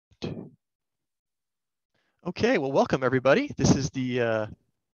Okay, well, welcome everybody. This is the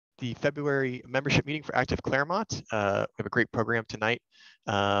February membership meeting for Active Claremont. We have a great program tonight.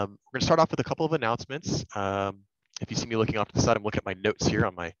 We're going to start off with a couple of announcements. If you see me looking off to the side, I'm looking at my notes here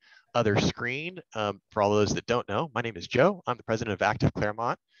on my other screen. For all those that don't know, my name is Joe. I'm the president of Active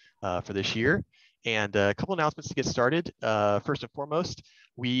Claremont for this year. And a couple announcements to get started. First and foremost,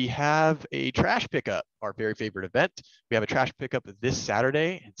 we have a trash pickup, our very favorite event. We have a trash pickup this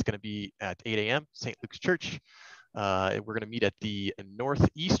Saturday. It's going to be at 8 a.m. St. Luke's Church. We're going to meet at the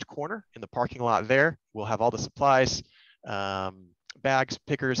northeast corner in the parking lot there. We'll have all the supplies, bags,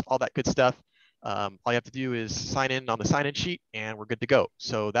 pickers, all that good stuff. All you have to do is sign in on the sign-in sheet and we're good to go.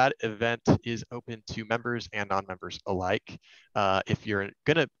 So that event is open to members and non-members alike. If you're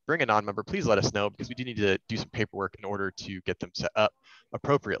going to bring a non-member, please let us know because we do need to do some paperwork in order to get them set up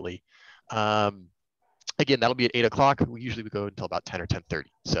appropriately. Again, that'll be at 8 o'clock. We usually go until about 10 or 10:30.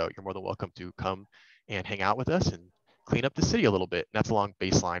 So you're more than welcome to come and hang out with us and clean up the city a little bit. And that's along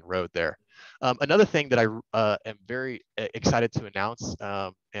Baseline Road there. Another thing that I am very excited to announce,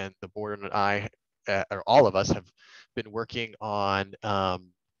 and the board and I, or all of us, have been working on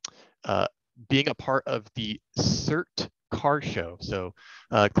being a part of the CERT car show. So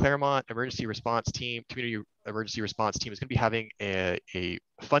Claremont Emergency Response Team, Community Emergency Response Team is going to be having a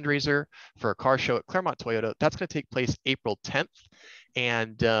fundraiser for a car show at Claremont Toyota. That's going to take place April 10th.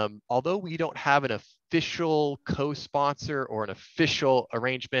 And although we don't have an official co-sponsor or an official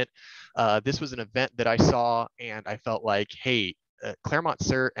arrangement, this was an event that I saw and I felt like, hey, Claremont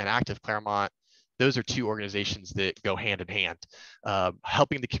CERT and Active Claremont, those are two organizations that go hand in hand,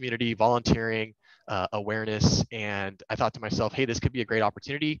 helping the community, volunteering, awareness. And I thought to myself, hey, this could be a great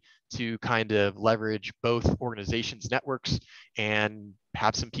opportunity to kind of leverage both organizations' networks and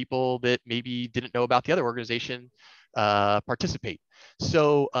have some people that maybe didn't know about the other organization participate.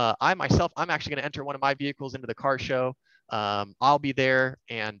 So I'm actually going to enter one of my vehicles into the car show. I'll be there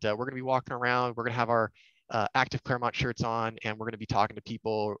and we're going to be walking around. We're going to have our Active Claremont shirts on, and we're going to be talking to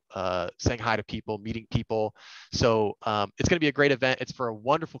people, saying hi to people, meeting people. So it's going to be a great event. It's for a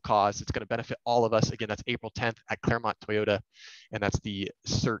wonderful cause. It's going to benefit all of us. Again, that's April 10th at Claremont Toyota, and that's the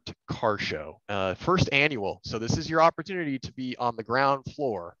CERT Car Show, first annual. So this is your opportunity to be on the ground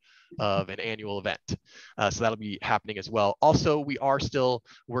floor of an annual event. So that'll be happening as well. Also, we are still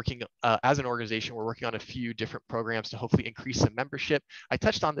working as an organization, we're working on a few different programs to hopefully increase some membership. I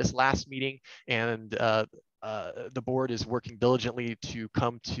touched on this last meeting, and the board is working diligently to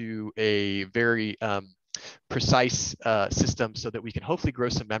come to a very precise system so that we can hopefully grow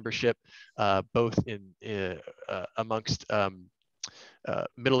some membership, both amongst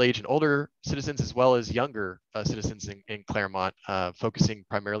middle-aged and older citizens, as well as younger citizens in Claremont, focusing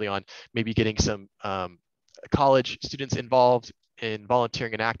primarily on maybe getting some college students involved in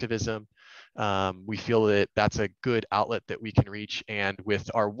volunteering and activism. We feel that that's a good outlet that we can reach. And with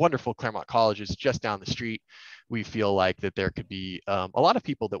our wonderful Claremont Colleges just down the street, we feel like that there could be a lot of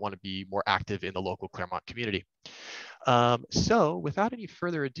people that want to be more active in the local Claremont community. So without any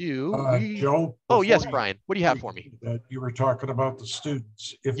further ado, Joe. Oh, yes, Brian, what do you have for me? You were talking about the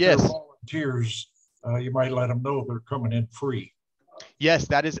students. If Yes. they're volunteers, you might let them know they're coming in free. Yes,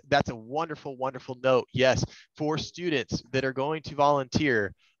 that's a wonderful, wonderful note. Yes, for students that are going to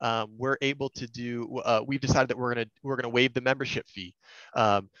volunteer, we're able to do. We've decided that we're gonna waive the membership fee.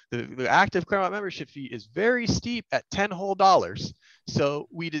 The Active Claremont membership fee is very steep at $10 whole. So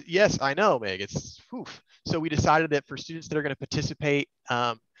yes, I know, Meg. It's oof. So we decided that for students that are going to participate,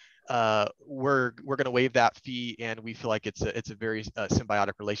 we're going to waive that fee, and we feel like it's a very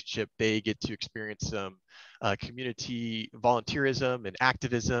symbiotic relationship. They get to experience some community volunteerism and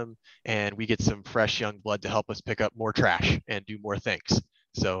activism, and we get some fresh young blood to help us pick up more trash and do more things.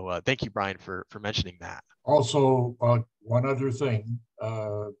 So thank you, Brian, for mentioning that. Also, one other thing,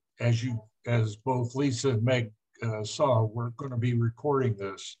 as both Lisa and Meg saw, we're going to be recording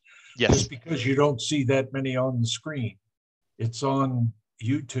this. Yes. Just because you don't see that many on the screen, it's on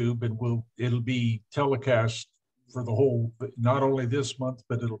YouTube, and it'll be telecast for the whole, not only this month,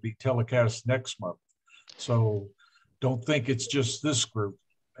 but it'll be telecast next month. So don't think it's just this group,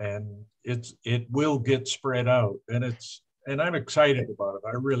 and it will get spread out, and I'm excited about it.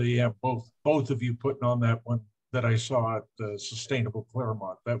 I really am. Both of you putting on that one that I saw at the Sustainable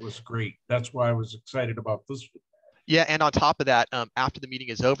Claremont. That was great. That's why I was excited about this one. Yeah, and on top of that, after the meeting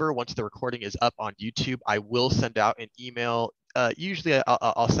is over, once the recording is up on YouTube, I will send out an email. Usually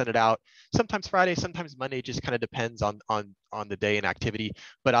I'll send it out sometimes Friday, sometimes Monday, just kind of depends on the day and activity.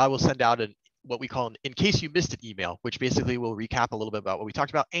 But I will send out what we call an in case you missed an email, which basically will recap a little bit about what we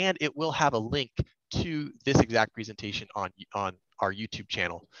talked about, and it will have a link to this exact presentation on our YouTube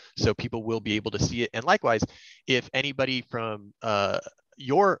channel. So people will be able to see it. And likewise, if anybody from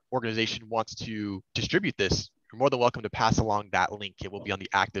your organization wants to distribute this, you're more than welcome to pass along that link. It will be on the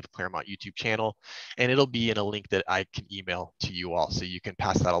Active Claremont YouTube channel, and it'll be in a link that I can email to you all. So you can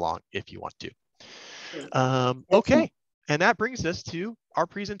pass that along if you want to. Okay, and that brings us to our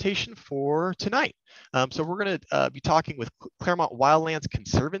presentation for tonight. So we're going to be talking with Claremont Wildlands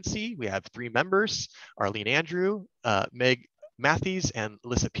Conservancy. We have 3 members, Arlene Andrew, Meg Mathies, and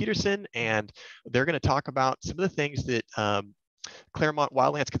Lissa Peterson, and they're going to talk about some of the things that Claremont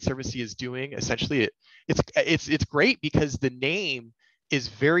Wildlands Conservancy is doing. Essentially, it's great because the name is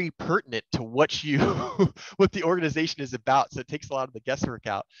very pertinent to what you what the organization is about. So it takes a lot of the guesswork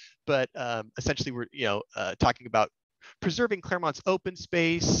out. But essentially, we're talking about preserving Claremont's open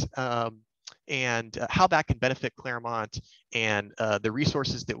space and how that can benefit Claremont, and the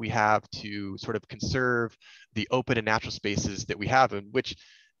resources that we have to sort of conserve the open and natural spaces that we have, and which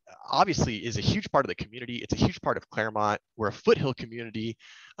obviously is a huge part of the community. It's a huge part of Claremont. We're a foothill community,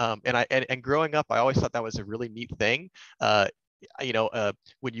 and growing up, I always thought that was a really neat thing. When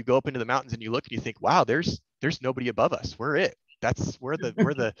you go up into the mountains and you look and you think, wow, there's nobody above us. We're it.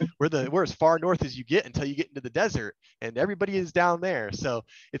 We're as far north as you get until you get into the desert, and everybody is down there. So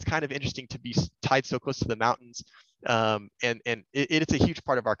it's kind of interesting to be tied so close to the mountains. It's a huge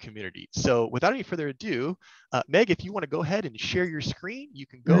part of our community. So without any further ado, Meg, if you want to go ahead and share your screen, you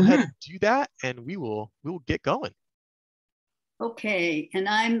can go ahead and do that, and we will get going. Okay, and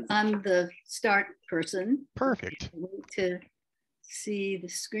I'm the start person. Perfect. Wait to see the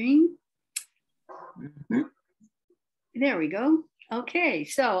screen. There we go. Okay,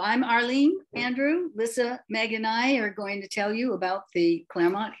 so I'm Arlene Andrew. Lissa, Meg, and I are going to tell you about the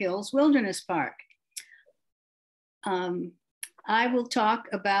Claremont Hills Wilderness Park. I will talk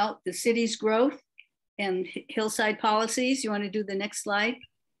about the city's growth and hillside policies. You want to do the next slide?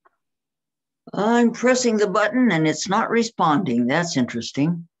 I'm pressing the button and it's not responding. That's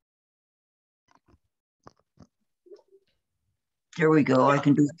interesting. There we go. I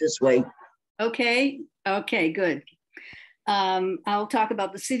can do it this way. Okay, good. I'll talk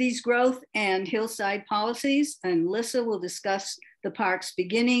about the city's growth and hillside policies, and Lissa will discuss the park's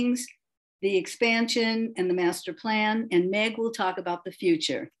beginnings, the expansion, and the master plan, and Meg will talk about the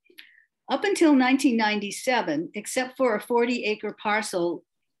future. Up until 1997, except for a 40-acre parcel,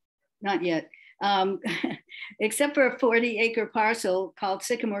 not yet, except for a 40-acre parcel called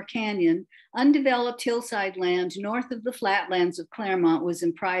Sycamore Canyon, undeveloped hillside land north of the flatlands of Claremont was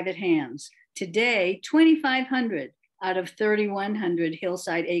in private hands. Today, 2,500 out of 3,100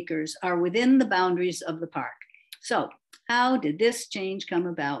 hillside acres are within the boundaries of the park. So how did this change come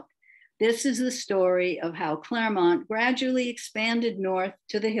about? This is the story of how Claremont gradually expanded north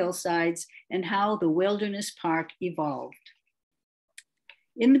to the hillsides and how the Wilderness Park evolved.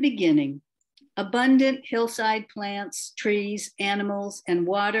 In the beginning, abundant hillside plants, trees, animals, and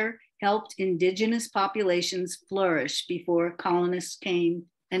water helped indigenous populations flourish before colonists came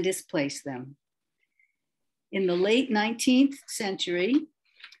and displaced them. In the late 19th century,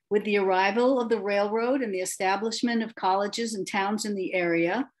 with the arrival of the railroad and the establishment of colleges and towns in the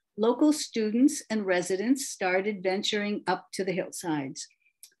area, local students and residents started venturing up to the hillsides.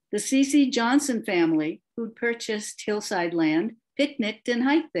 The C.C. Johnson family, who'd purchased hillside land, picnicked and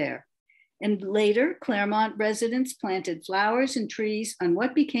hiked there. And later, Claremont residents planted flowers and trees on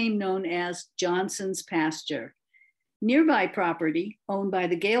what became known as Johnson's Pasture. Nearby property, owned by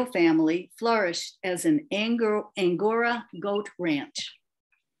the Gale family, flourished as an Angora goat ranch.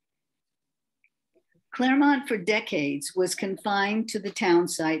 Claremont for decades was confined to the town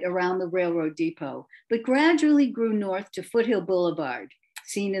site around the railroad depot, but gradually grew north to Foothill Boulevard,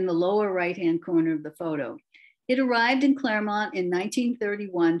 seen in the lower right-hand corner of the photo. It arrived in Claremont in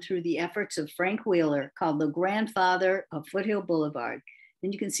 1931 through the efforts of Frank Wheeler, called the grandfather of Foothill Boulevard.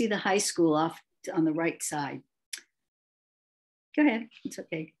 And you can see the high school off on the right side. Go ahead, it's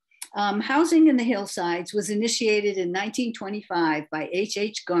okay. Housing in the hillsides was initiated in 1925 by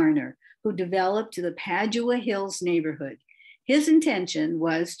H.H. Garner, who developed the Padua Hills neighborhood. His intention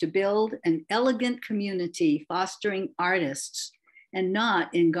was to build an elegant community fostering artists, and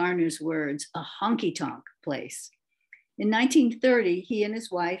not, in Garner's words, a honky-tonk place. In 1930, he and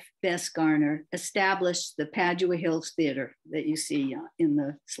his wife, Bess Garner, established the Padua Hills Theater that you see in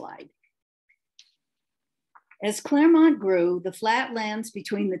the slide. As Claremont grew, the flatlands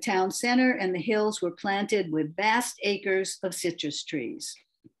between the town center and the hills were planted with vast acres of citrus trees.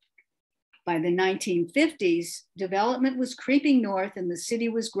 By the 1950s, development was creeping north and the city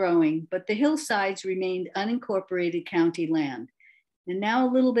was growing, but the hillsides remained unincorporated county land. And now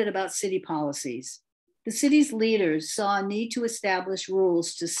a little bit about city policies. The city's leaders saw a need to establish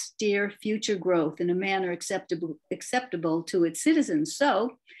rules to steer future growth in a manner acceptable to its citizens.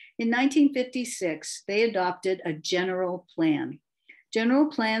 So in 1956, they adopted a general plan. General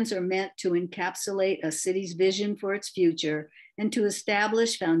plans are meant to encapsulate a city's vision for its future and to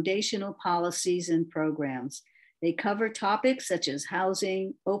establish foundational policies and programs. They cover topics such as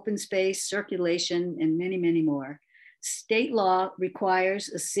housing, open space, circulation, and many, many more. State law requires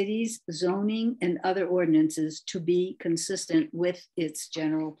a city's zoning and other ordinances to be consistent with its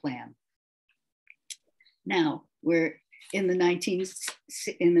general plan. Now, we're in the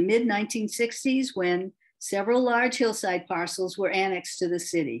mid-1960s when several large hillside parcels were annexed to the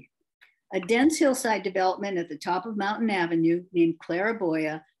city. A dense hillside development at the top of Mountain Avenue named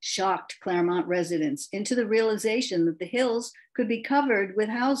Claraboya shocked Claremont residents into the realization that the hills could be covered with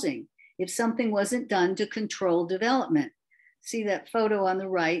housing if something wasn't done to control development. See that photo on the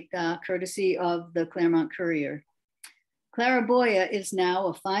right, courtesy of the Claremont Courier. Claraboya is now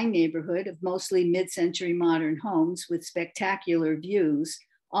a fine neighborhood of mostly mid-century modern homes with spectacular views,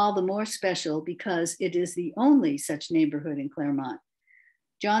 all the more special because it is the only such neighborhood in Claremont.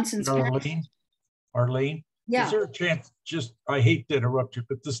 Johnson's Arlene, yeah. Is there a chance, I hate to interrupt you,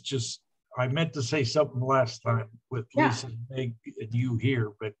 but I meant to say something last time with Lissa and Meg and you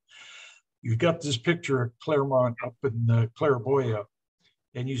here, but you got this picture of Claremont up in Claraboya,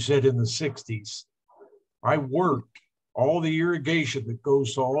 and you said in the 60s. I worked all the irrigation that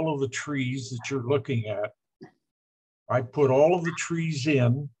goes to all of the trees that you're looking at. I put all of the trees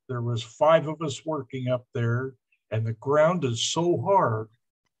in. There was 5 of us working up there, and the ground is so hard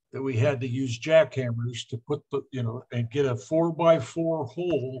that we had to use jackhammers to put and get a 4x4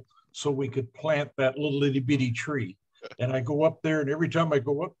 hole so we could plant that little itty bitty tree. And I go up there, and every time I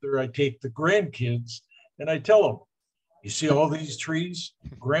go up there, I take the grandkids and I tell them, you see all these trees?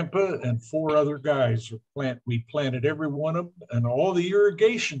 Grandpa and 4 other guys we planted every one of them, and all the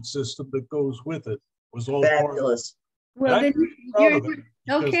irrigation system that goes with it was all fabulous. Well, then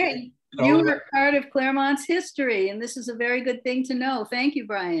okay. You were part of Claremont's history, and this is a very good thing to know. Thank you,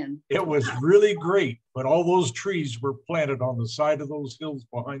 Brian. It was really great, but all those trees were planted on the side of those hills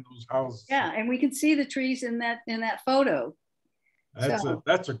behind those houses. Yeah, and we can see the trees in that photo.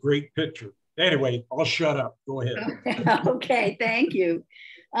 That's a great picture. Anyway, I'll shut up. Go ahead. Okay, thank you.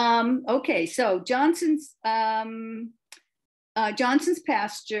 Okay, so Johnson's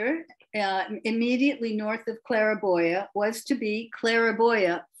Pasture, immediately north of Claraboya, was to be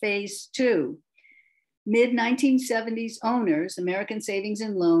Claraboya Phase 2. Mid-1970s owners, American Savings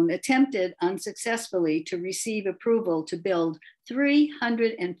and Loan, attempted unsuccessfully to receive approval to build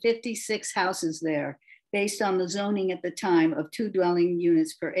 356 houses there, based on the zoning at the time of 2 dwelling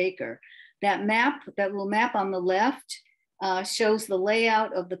units per acre. That little map on the left, shows the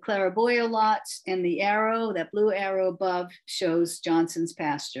layout of the Claraboya lots, and the arrow, that blue arrow above, shows Johnson's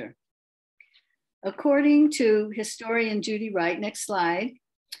Pasture. According to historian Judy Wright, next slide,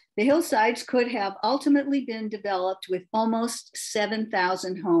 the hillsides could have ultimately been developed with almost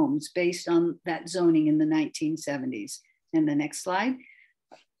 7,000 homes based on that zoning in the 1970s. And the next slide.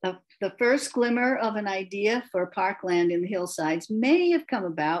 The first glimmer of an idea for parkland in the hillsides may have come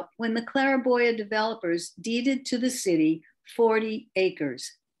about when the Claraboya developers deeded to the city 40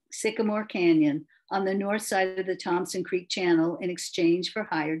 acres, Sycamore Canyon, on the north side of the Thompson Creek Channel in exchange for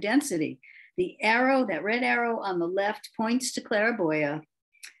higher density. The arrow, that red arrow on the left, points to Claraboya,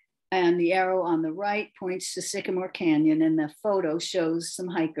 and the arrow on the right points to Sycamore Canyon, and the photo shows some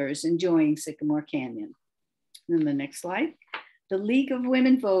hikers enjoying Sycamore Canyon. And the next slide. The League of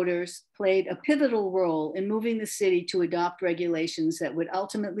Women Voters played a pivotal role in moving the city to adopt regulations that would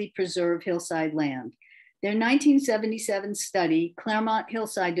ultimately preserve hillside land. Their 1977 study, Claremont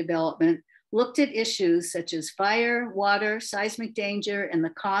Hillside Development, looked at issues such as fire, water, seismic danger, and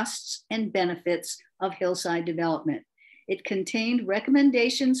the costs and benefits of hillside development. It contained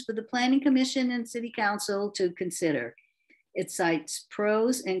recommendations for the Planning Commission and City Council to consider. It cites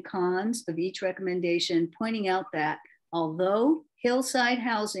pros and cons of each recommendation, pointing out that although hillside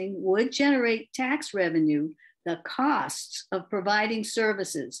housing would generate tax revenue, the costs of providing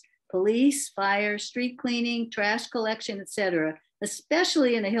services, police, fire, street cleaning, trash collection, etc.,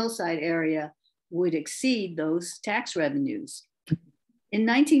 especially in a hillside area, would exceed those tax revenues. In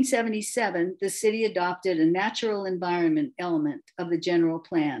 1977, the city adopted a natural environment element of the general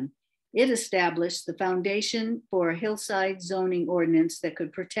plan. It established the foundation for a hillside zoning ordinance that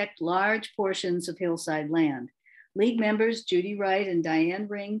could protect large portions of hillside land. League members Judy Wright and Diane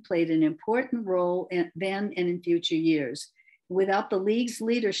Ring played an important role then and in future years. Without the League's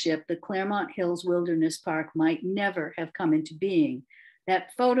leadership, the Claremont Hills Wilderness Park might never have come into being.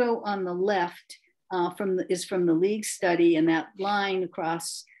 That photo on the left is from the League study, and that line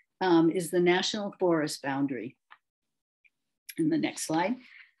across is the National Forest boundary. In the next slide.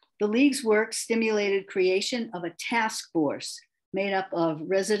 The League's work stimulated creation of a task force made up of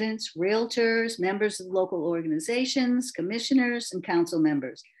residents, realtors, members of local organizations, commissioners, and council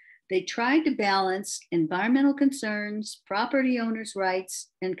members. They tried to balance environmental concerns, property owners' rights,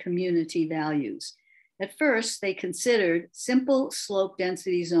 and community values. At first, they considered simple slope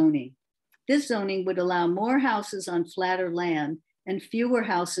density zoning. This zoning would allow more houses on flatter land and fewer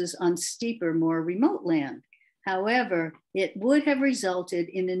houses on steeper, more remote land. However, it would have resulted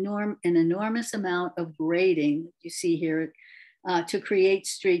in an enormous amount of grading, you see here, to create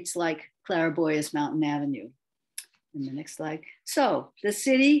streets like Claraboyas Mountain Avenue. In the next slide. So the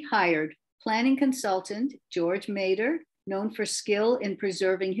city hired planning consultant George Mader, known for skill in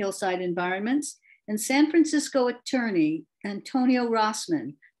preserving hillside environments, and San Francisco attorney Antonio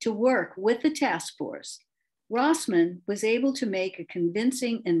Rossman to work with the task force. Rossman was able to make a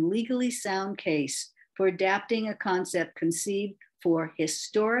convincing and legally sound case for adapting a concept conceived for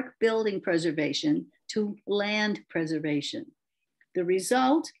historic building preservation to land preservation. The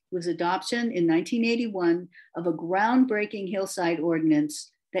result was adoption in 1981 of a groundbreaking hillside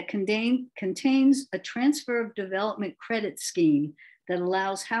ordinance that contains a transfer of development credit scheme that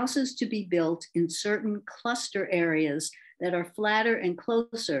allows houses to be built in certain cluster areas that are flatter and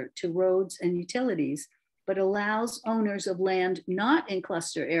closer to roads and utilities, but allows owners of land not in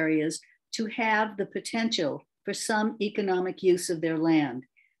cluster areas to have the potential for some economic use of their land.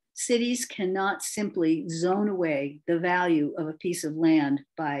 Cities cannot simply zone away the value of a piece of land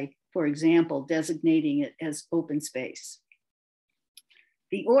by, for example, designating it as open space.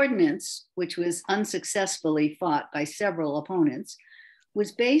 The ordinance, which was unsuccessfully fought by several opponents,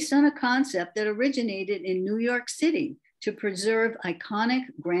 was based on a concept that originated in New York City to preserve iconic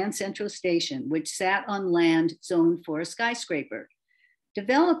Grand Central Station, which sat on land zoned for a skyscraper.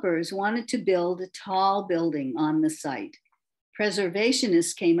 Developers wanted to build a tall building on the site.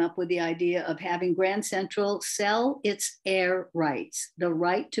 Preservationists came up with the idea of having Grand Central sell its air rights, the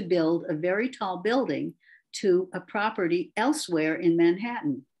right to build a very tall building to a property elsewhere in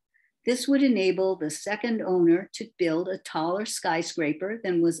Manhattan. This would enable the second owner to build a taller skyscraper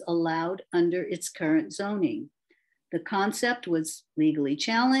than was allowed under its current zoning. The concept was legally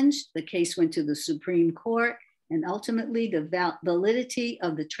challenged. The case went to the Supreme Court, and ultimately the validity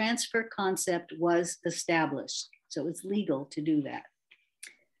of the transfer concept was established. So it's legal to do that.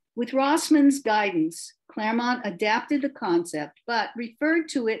 With Rossman's guidance, Claremont adapted the concept, but referred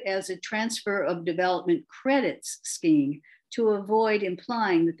to it as a transfer of development credits scheme to avoid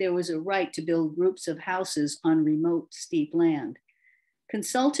implying that there was a right to build groups of houses on remote, steep land.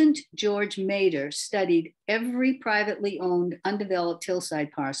 Consultant George Mader studied every privately owned undeveloped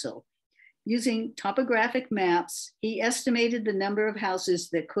hillside parcel. Using topographic maps, he estimated the number of houses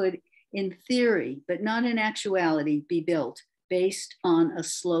that could, in theory, but not in actuality, be built based on a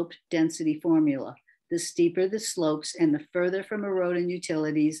sloped density formula. The steeper the slopes and the further from a road and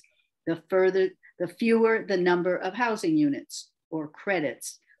utilities, the fewer the number of housing units or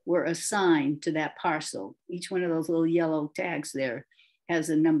credits were assigned to that parcel. Each one of those little yellow tags there has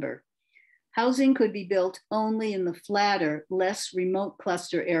a number. Housing could be built only in the flatter, less remote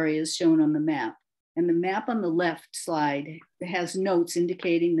cluster areas shown on the map. And the map on the left slide has notes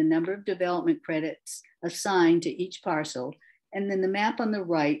indicating the number of development credits assigned to each parcel. And then the map on the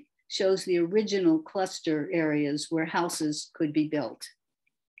right shows the original cluster areas where houses could be built.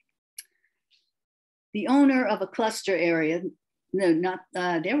 The owner of a cluster area, there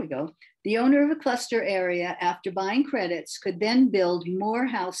we go. The owner of a cluster area, after buying credits, could then build more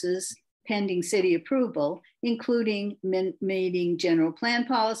houses pending city approval, including meeting general plan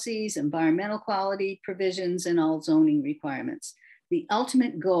policies, environmental quality provisions, and all zoning requirements. The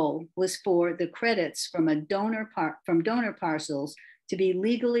ultimate goal was for the credits from donor parcels to be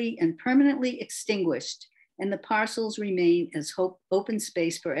legally and permanently extinguished, and the parcels remain as open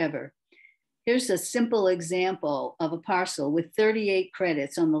space forever. Here's a simple example of a parcel with 38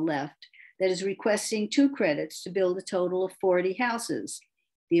 credits on the left that is requesting 2 credits to build a total of 40 houses.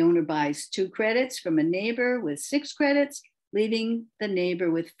 The owner buys 2 credits from a neighbor with 6 credits, leaving the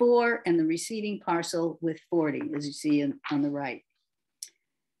neighbor with 4 and the receiving parcel with 40, as you see on the right.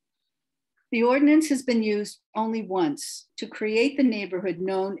 The ordinance has been used only once to create the neighborhood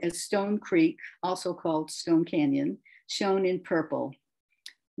known as Stone Creek, also called Stone Canyon, shown in purple.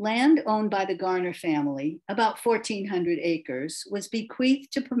 Land owned by the Garner family, about 1,400 acres, was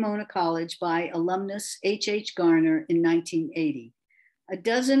bequeathed to Pomona College by alumnus H.H. Garner in 1980. A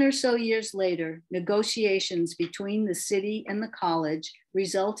dozen or so years later, negotiations between the city and the college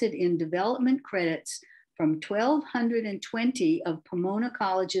resulted in development credits from 1,220 of Pomona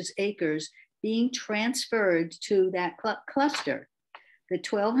College's acres being transferred to that cluster. The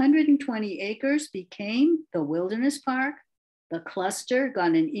 1,220 acres became the Wilderness Park. The cluster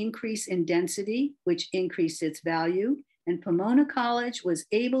got an increase in density, which increased its value, and Pomona College was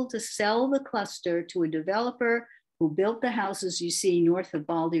able to sell the cluster to a developer who built the houses you see north of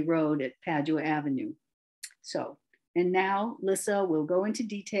Baldy Road at Padua Avenue. So, and now Lissa will go into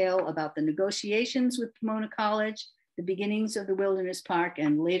detail about the negotiations with Pomona College, the beginnings of the Wilderness Park,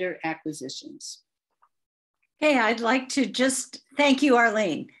 and later acquisitions. Okay, I'd like to just thank you,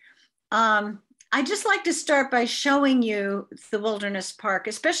 Arlene. I'd just like to start by showing you the Wilderness Park,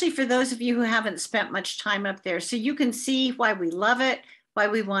 especially for those of you who haven't spent much time up there, so you can see why we love it, why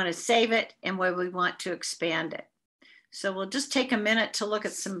we want to save it, and why we want to expand it. So we'll just take a minute to look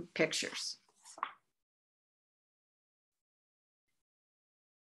at some pictures.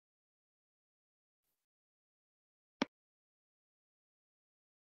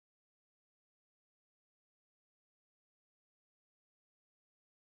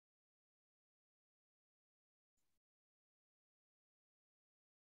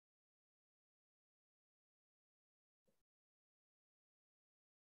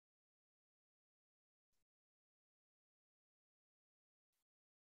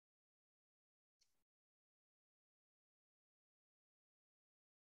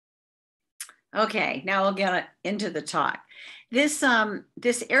 Okay, now we'll get into the talk. This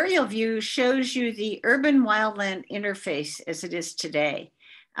aerial view shows you the urban wildland interface as it is today.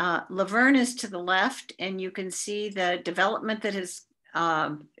 Laverne is to the left, and you can see the development that has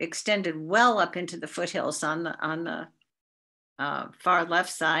extended well up into the foothills on the far left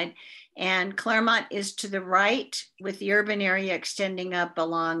side. And Claremont is to the right, with the urban area extending up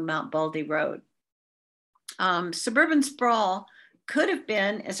along Mount Baldy Road. Suburban sprawl could have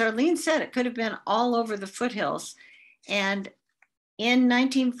been, as Arlene said, it could have been all over the foothills. And in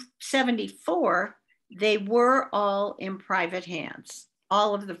 1974, they were all in private hands.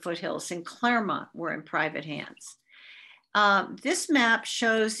 All of the foothills in Claremont were in private hands. This map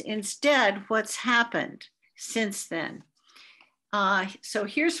shows instead what's happened since then. So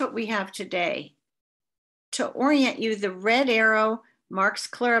here's what we have today. To orient you, the red arrow marks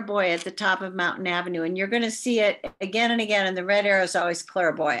Claraboya at the top of Mountain Avenue, and you're going to see it again and again, and the red arrow is always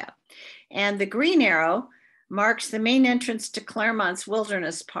Claraboya. And the green arrow marks the main entrance to Claremont's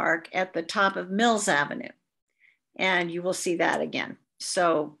Wilderness Park at the top of Mills Avenue. And you will see that again.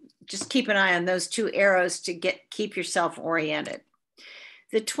 So just keep an eye on those two arrows to keep yourself oriented.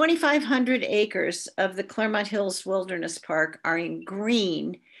 The 2,500 acres of the Claremont Hills Wilderness Park are in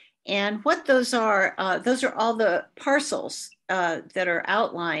green. And what those are all the parcels that are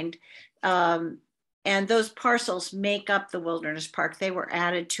outlined. And those parcels make up the Wilderness Park. They were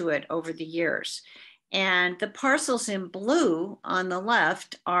added to it over the years. And the parcels in blue on the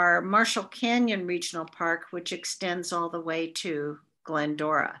left are Marshall Canyon Regional Park, which extends all the way to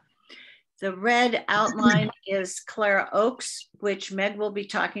Glendora. The red outline is Clara Oaks, which Meg will be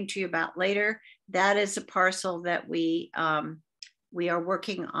talking to you about later. That is a parcel that we are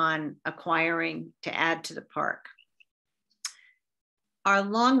working on acquiring to add to the park. Our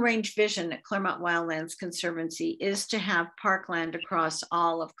long-range vision at Claremont Wildlands Conservancy is to have parkland across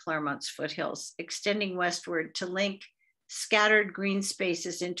all of Claremont's foothills, extending westward to link scattered green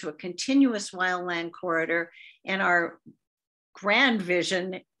spaces into a continuous wildland corridor. And our grand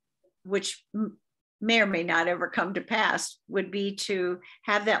vision, which may or may not ever come to pass, would be to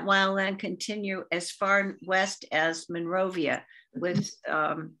have that wildland continue as far west as Monrovia with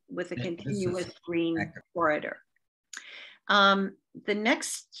a continuous green corridor. The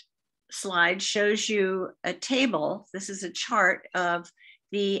next slide shows you a table. This is a chart of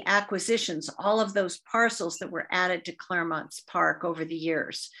the acquisitions, all of those parcels that were added to Claremont's park over the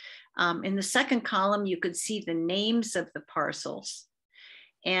years. In the second column, you could see the names of the parcels.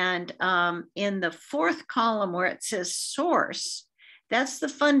 And in the fourth column where it says source, that's the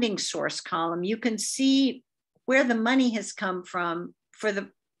funding source column. You can see where the money has come from for the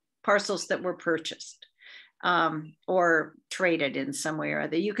parcels that were purchased or traded in some way or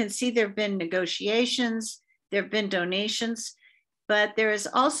other. You can see there have been negotiations, there have been donations, but there has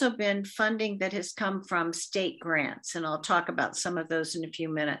also been funding that has come from state grants, and I'll talk about some of those in a few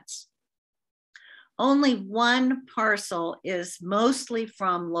minutes. Only one parcel is mostly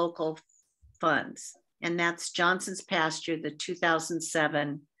from local funds, and that's Johnson's Pasture, the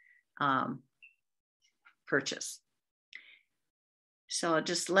 2007 purchase. So I'll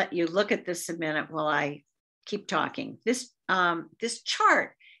just let you look at this a minute while I keep talking. This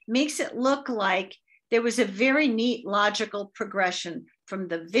chart makes it look like there was a very neat logical progression from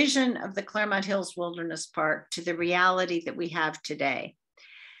the vision of the Claremont Hills Wilderness Park to the reality that we have today.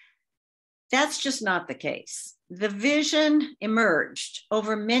 That's just not the case. The vision emerged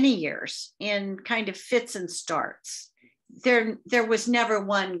over many years in kind of fits and starts. There was never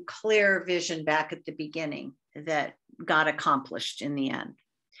one clear vision back at the beginning that got accomplished in the end.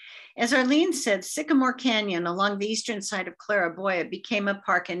 As Arlene said, Sycamore Canyon along the eastern side of Claraboya became a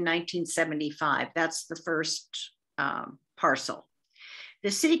park in 1975. That's the first parcel.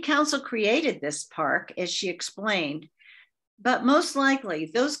 The city council created this park, as she explained, but most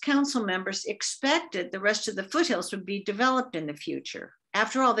likely those council members expected the rest of the foothills would be developed in the future.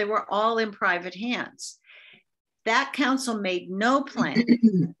 After all, they were all in private hands. That council made no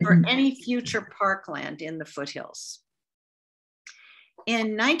plan for any future parkland in the foothills.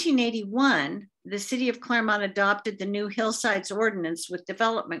 In 1981, the city of Claremont adopted the new Hillsides Ordinance with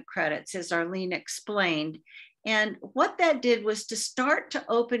development credits, as Arlene explained. And what that did was to start to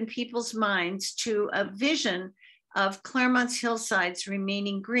open people's minds to a vision of Claremont's hillsides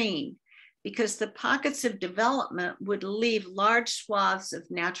remaining green, because the pockets of development would leave large swaths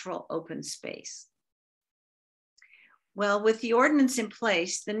of natural open space. Well, with the ordinance in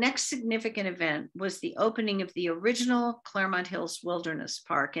place, the next significant event was the opening of the original Claremont Hills Wilderness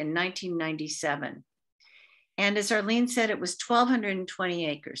Park in 1997. And as Arlene said, it was 1,220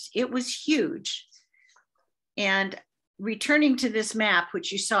 acres. It was huge. And returning to this map,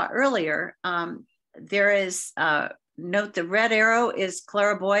 which you saw earlier, there is, note the red arrow is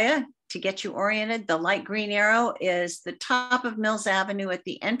Claraboya to get you oriented. The light green arrow is the top of Mills Avenue at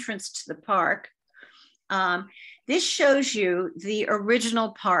the entrance to the park. This shows you the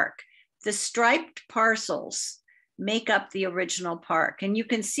original park. The striped parcels make up the original park. And you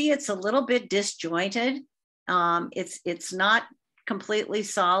can see it's a little bit disjointed. It's not completely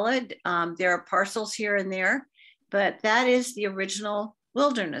solid. There are parcels here and there, but that is the original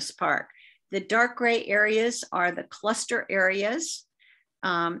wilderness park. The dark gray areas are the cluster areas,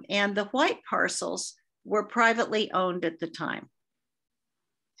 and the white parcels were privately owned at the time.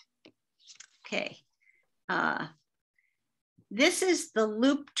 Okay. This is the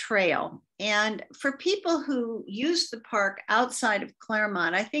loop trail. And for people who use the park outside of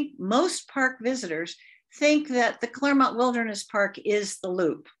Claremont, I think most park visitors think that the Claremont Wilderness Park is the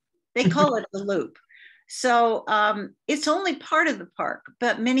loop. They call it the loop. So it's only part of the park,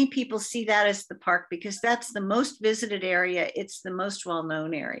 but many people see that as the park because that's the most visited area. It's the most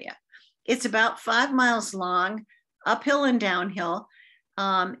well-known area. It's about 5 miles long, uphill and downhill.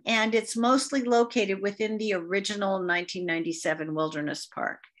 And it's mostly located within the original 1997 Wilderness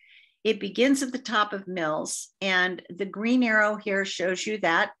Park. It begins at the top of Mills, and the green arrow here shows you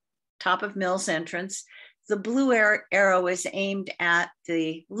that top of Mills entrance. The blue arrow is aimed at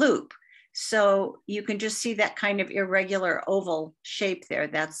the loop. So you can just see that kind of irregular oval shape there.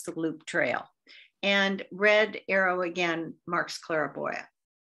 That's the loop trail. And red arrow again marks Claraboya.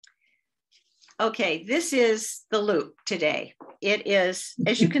 Okay, this is the loop today. It is,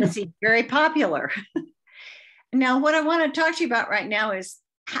 as you can see, very popular. Now, what I want to talk to you about right now is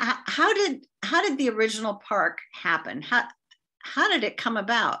how did the original park happen? How did it come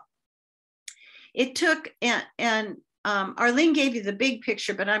about? It took, and Arlene gave you the big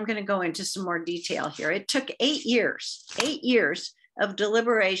picture, but I'm going to go into some more detail here. It took 8 years of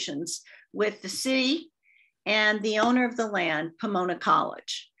deliberations with the city and the owner of the land, Pomona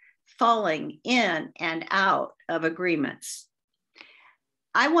College, falling in and out of agreements.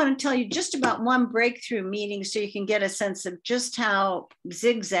 I want to tell you just about one breakthrough meeting so you can get a sense of just how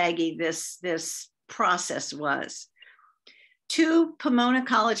zigzaggy this process was. 2 Pomona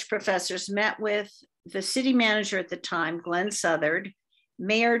College professors met with the city manager at the time, Glenn Southard,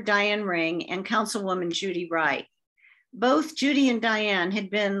 Mayor Diane Ring, and Councilwoman Judy Wright. Both Judy and Diane had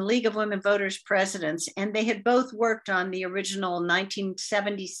been League of Women Voters presidents, and they had both worked on the original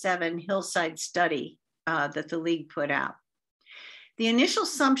 1977 Hillside study that the League put out. The initial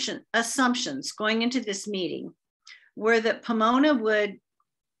assumptions going into this meeting were that Pomona would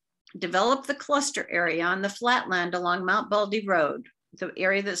develop the cluster area on the flatland along Mount Baldy Road, the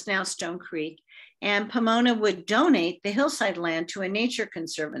area that's now Stone Creek, and Pomona would donate the hillside land to a nature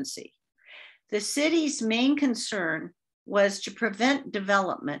conservancy. The city's main concern was to prevent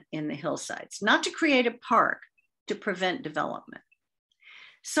development in the hillsides, not to create a park, to prevent development.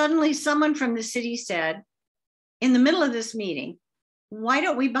 Suddenly, someone from the city said, in the middle of this meeting, why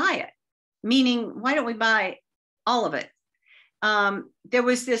don't we buy it? Meaning, why don't we buy all of it? There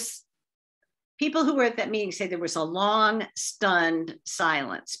was this, people who were at that meeting say there was a long, stunned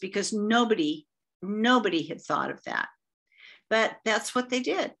silence because nobody Nobody had thought of that, but that's what they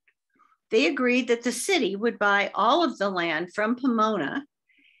did. They agreed that the city would buy all of the land from Pomona,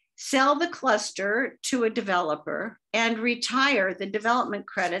 sell the cluster to a developer, and retire the development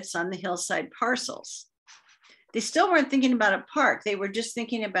credits on the hillside parcels. They still weren't thinking about a park. They were just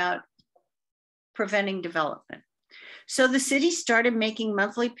thinking about preventing development. So the city started making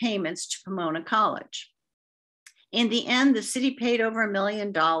monthly payments to Pomona College. In the end, the city paid over $1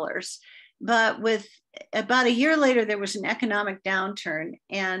 million, but with about a year later, there was an economic downturn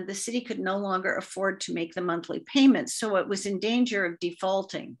and the city could no longer afford to make the monthly payments. So it was in danger of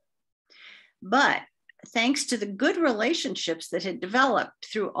defaulting. But thanks to the good relationships that had developed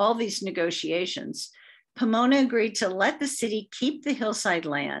through all these negotiations, Pomona agreed to let the city keep the hillside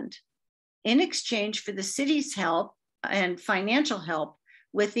land in exchange for the city's help and financial help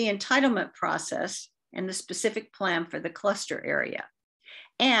with the entitlement process and the specific plan for the cluster area,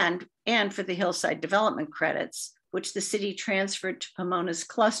 and for the hillside development credits, which the city transferred to Pomona's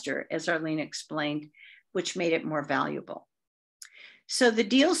cluster, as Arlene explained, which made it more valuable. So the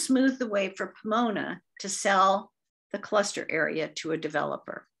deal smoothed the way for Pomona to sell the cluster area to a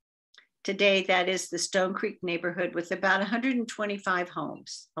developer. Today, that is the Stone Creek neighborhood with about 125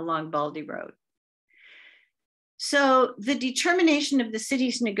 homes along Baldy Road. So the determination of the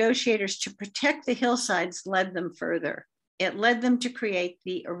city's negotiators to protect the hillsides led them further. It led them to create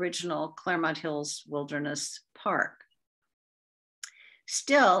the original Claremont Hills Wilderness Park.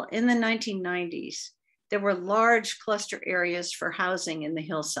 Still, in the 1990s, there were large cluster areas for housing in the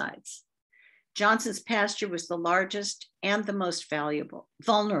hillsides. Johnson's Pasture was the largest and the most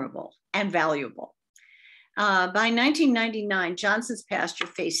vulnerable and valuable. By 1999, Johnson's Pasture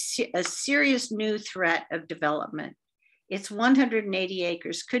faced a serious new threat of development. Its 180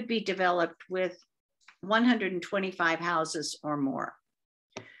 acres could be developed with 125 houses or more.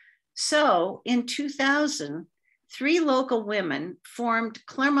 So in 2000, 3 local women formed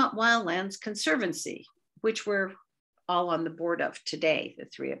Claremont Wildlands Conservancy, which we're all on the board of today, the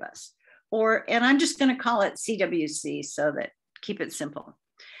 3 of us. And I'm just going to call it CWC so that keep it simple.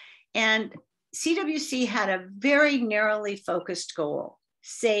 And CWC had a very narrowly focused goal: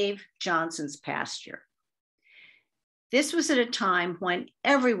 save Johnson's Pasture. This was at a time when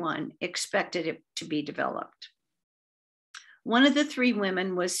everyone expected it to be developed. One of the 3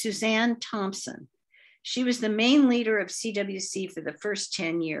 women was Suzanne Thompson. She was the main leader of CWC for the first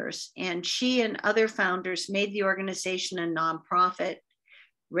 10 years, and she and other founders made the organization a nonprofit,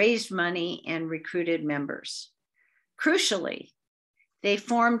 raised money, and recruited members. Crucially, they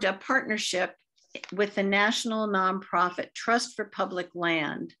formed a partnership with the national nonprofit Trust for Public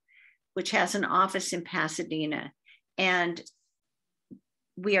Land, which has an office in Pasadena. And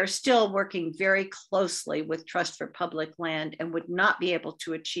we are still working very closely with Trust for Public Land and would not be able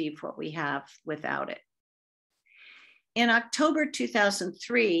to achieve what we have without it. In October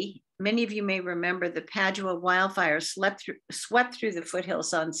 2003, many of you may remember the Padua wildfires swept through the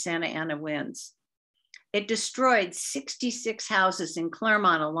foothills on Santa Ana winds. It destroyed 66 houses in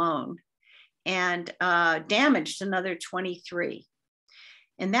Claremont alone and damaged another 23.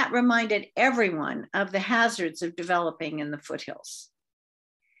 And that reminded everyone of the hazards of developing in the foothills.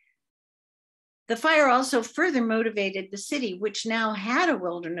 The fire also further motivated the city, which now had a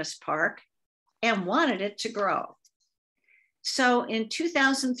wilderness park and wanted it to grow. So in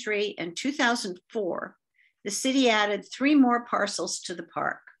 2003 and 2004, the city added 3 more parcels to the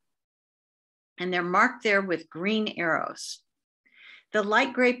park. And they're marked there with green arrows. The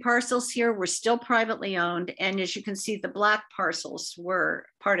light gray parcels here were still privately owned. And as you can see, the black parcels were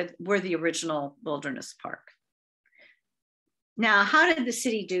the original wilderness park. Now, how did the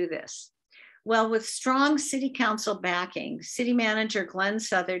city do this? Well, with strong city council backing, city manager Glenn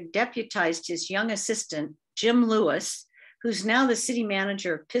Southard deputized his young assistant, Jim Lewis, who's now the city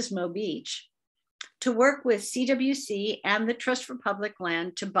manager of Pismo Beach, to work with CWC and the Trust for Public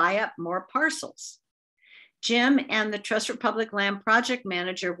Land to buy up more parcels. Jim and the Trust for Public Land project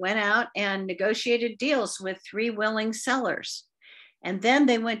manager went out and negotiated deals with 3 willing sellers. And then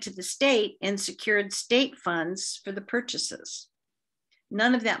they went to the state and secured state funds for the purchases.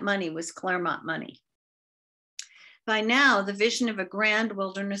 None of that money was Claremont money. By now, the vision of a grand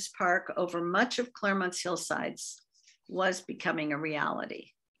wilderness park over much of Claremont's hillsides was becoming a reality.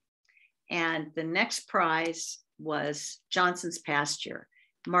 And the next prize was Johnson's Pasture,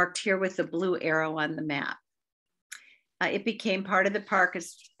 marked here with the blue arrow on the map. It became part of the park,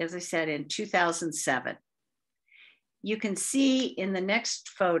 as I said, in 2007. You can see in the next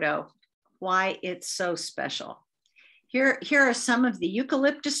photo why it's so special. Here are some of the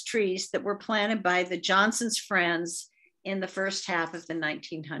eucalyptus trees that were planted by the Johnson's friends in the first half of the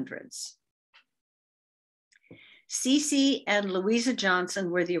 1900s. Cece and Louisa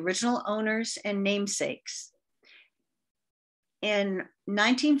Johnson were the original owners and namesakes. In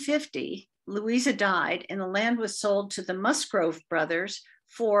 1950, Louisa died and the land was sold to the Musgrove brothers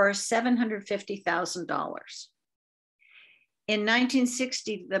for $750,000. In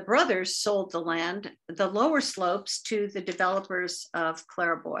 1960, the brothers sold the land, the lower slopes, to the developers of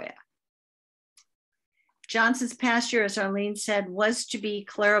Claraboya. Johnson's Pasture, as Arlene said, was to be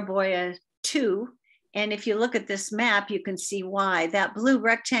Claraboya 2. And if you look at this map, you can see why. That blue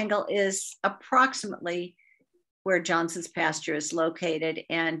rectangle is approximately where Johnson's Pasture is located.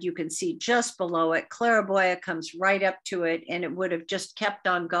 And you can see just below it, Claraboya comes right up to it, and it would have just kept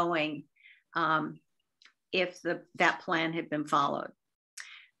on going if that plan had been followed.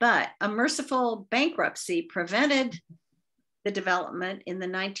 But a merciful bankruptcy prevented the development in the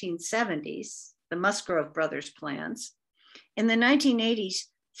 1970s, the Musgrove Brothers plans. In the 1980s,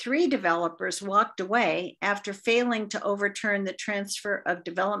 3 developers walked away after failing to overturn the transfer of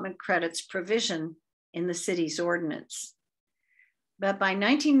development credits provision in the city's ordinance. But by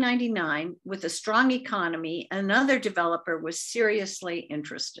 1999, with a strong economy, another developer was seriously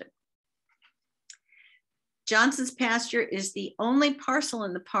interested. Johnson's Pasture is the only parcel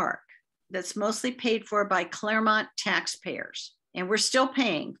in the park that's mostly paid for by Claremont taxpayers. And we're still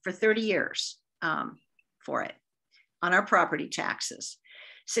paying for 30 years for it on our property taxes.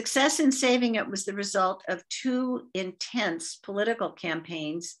 Success in saving it was the result of 2 intense political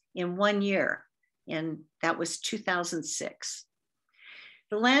campaigns in 1 year, and that was 2006.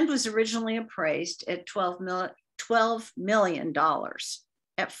 The land was originally appraised at $12 million.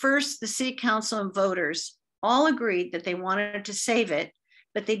 At first, the city council and voters all agreed that they wanted to save it,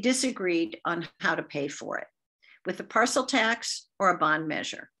 but they disagreed on how to pay for it, with a parcel tax or a bond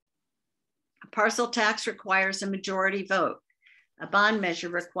measure. A parcel tax requires a majority vote. A bond measure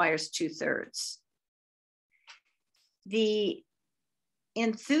requires 2/3. The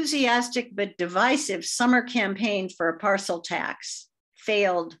enthusiastic but divisive summer campaign for a parcel tax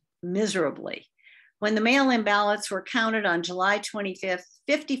failed miserably. When the mail-in ballots were counted on July 25th,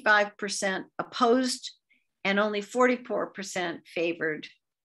 55% opposed and only 44% favored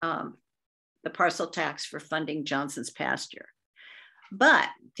the parcel tax for funding Johnson's Pasture. But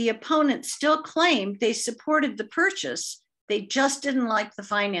the opponents still claimed they supported the purchase. They just didn't like the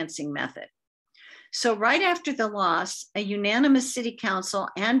financing method. So right after the loss, a unanimous city council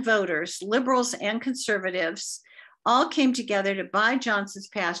and voters, liberals and conservatives, all came together to buy Johnson's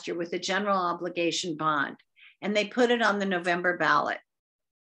Pasture with a general obligation bond, and they put it on the November ballot.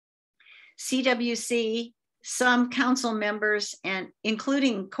 CWC, some council members, and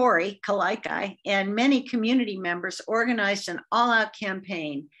including Corey Kalaikai, and many community members organized an all-out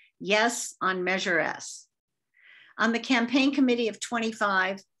campaign, Yes on Measure S. On the campaign committee of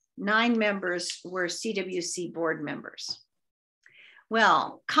 25, 9 members were CWC board members.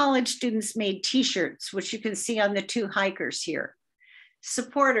 Well, college students made t-shirts, which you can see on the 2 hikers here.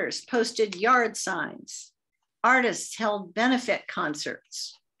 Supporters posted yard signs. Artists held benefit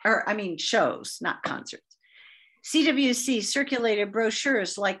concerts, shows, not concerts. CWC circulated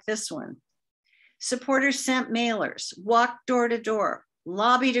brochures like this one. Supporters sent mailers, walked door to door,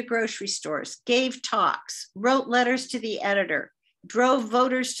 lobbied at grocery stores, gave talks, wrote letters to the editor, drove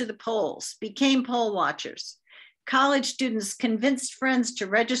voters to the polls, became poll watchers. College students convinced friends to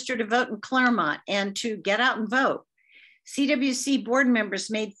register to vote in Claremont and to get out and vote. CWC board members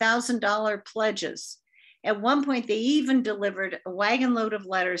made $1,000 pledges. At one point, they even delivered a wagon load of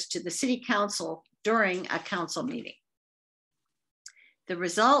letters to the city council during a council meeting. The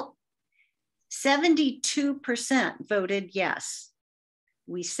result, 72% voted yes.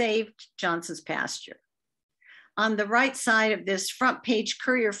 We saved Johnson's Pasture. On the right side of this front page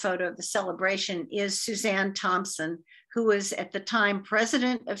courier photo of the celebration is Suzanne Thompson, who was at the time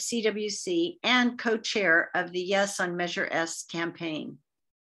president of CWC and co-chair of the Yes on Measure S campaign.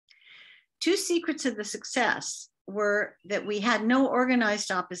 2 secrets of the success were that we had no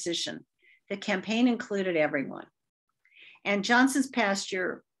organized opposition. The campaign included everyone. And Johnson's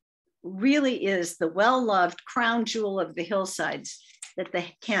Pasture really is the well-loved crown jewel of the hillsides that the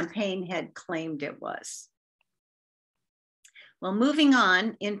campaign had claimed it was. Well, moving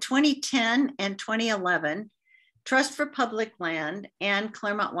on, in 2010 and 2011, Trust for Public Land and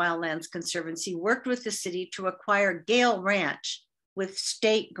Claremont Wildlands Conservancy worked with the city to acquire Gale Ranch with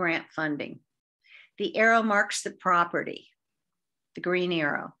state grant funding. The arrow marks the property, the green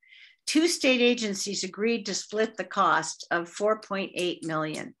arrow. 2 state agencies agreed to split the cost of $4.8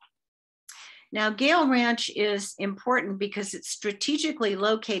 million. Now, Gale Ranch is important because it's strategically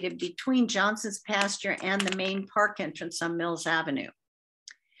located between Johnson's Pasture and the main park entrance on Mills Avenue.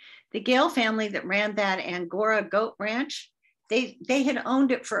 The Gale family that ran that Angora goat ranch, they had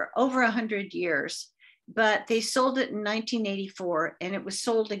owned it for over 100 years, but they sold it in 1984 and it was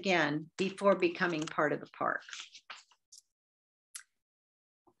sold again before becoming part of the park.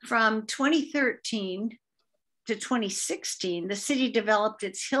 From 2013 to 2016, the city developed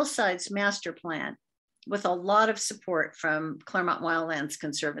its Hillsides Master Plan with a lot of support from Claremont Wildlands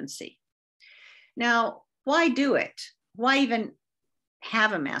Conservancy. Now, why do it? Why even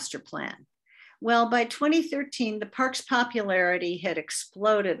have a master plan? Well, by 2013, the park's popularity had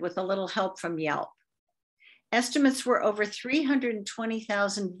exploded with a little help from Yelp. Estimates were over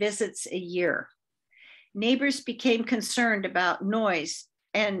 320,000 visits a year. Neighbors became concerned about noise,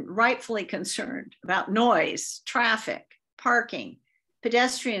 and rightfully concerned about noise, traffic, parking,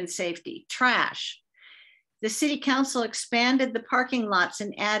 pedestrian safety, trash. The city council expanded the parking lots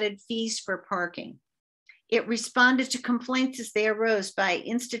and added fees for parking. It responded to complaints as they arose by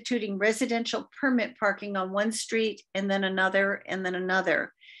instituting residential permit parking on one street and then another and then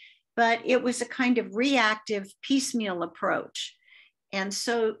another. But it was a kind of reactive piecemeal approach. And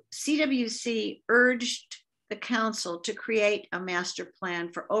so CWC urged the council to create a master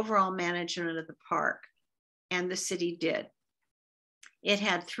plan for overall management of the park, and the city did. It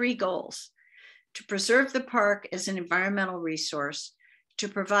had 3 goals: to preserve the park as an environmental resource, to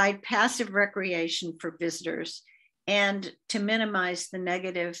provide passive recreation for visitors, and to minimize the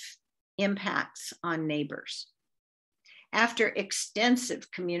negative impacts on neighbors. After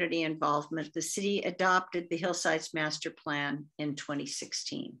extensive community involvement, the city adopted the Hillsides Master Plan in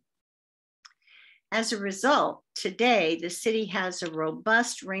 2016. As a result, today, the city has a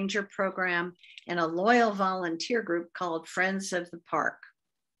robust ranger program and a loyal volunteer group called Friends of the Park.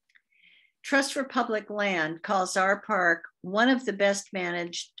 Trust for Public Land calls our park one of the best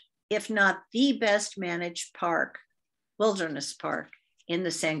managed, if not the best managed park, wilderness park in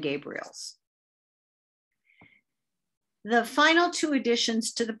the San Gabriels. The final 2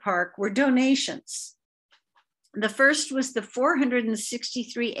 additions to the park were donations. The first was the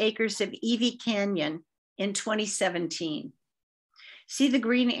 463 acres of Evie Canyon in 2017. See the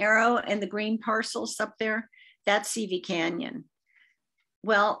green arrow and the green parcels up there? That's Evie Canyon.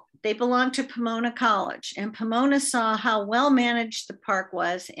 Well, they belong to Pomona College, and Pomona saw how well managed the park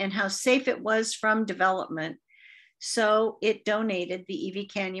was and how safe it was from development. So it donated the Evie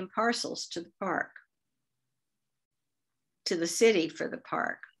Canyon parcels to the park, to the city for the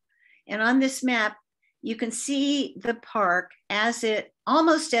park. And on this map, you can see the park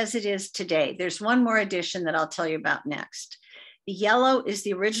almost as it is today. There's one more addition that I'll tell you about next. The yellow is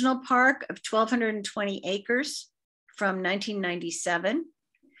the original park of 1,220 acres from 1997.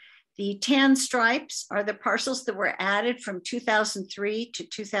 The tan stripes are the parcels that were added from 2003 to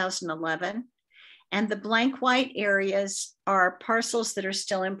 2011. And the blank white areas are parcels that are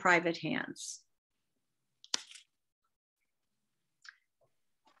still in private hands.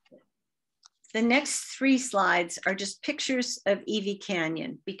 The next 3 slides are just pictures of Evie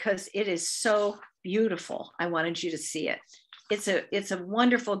Canyon because it is so beautiful. I wanted you to see it. It's a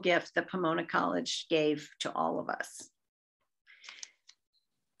wonderful gift that Pomona College gave to all of us.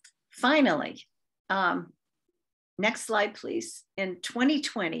 Finally, next slide, please. In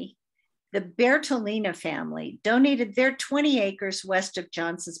 2020, the Bertolina family donated their 20 acres west of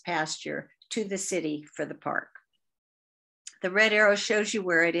Johnson's Pasture to the city for the park. The red arrow shows you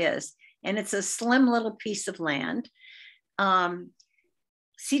where it is, and it's a slim little piece of land.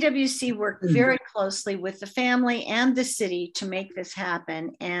 CWC worked very closely with the family and the city to make this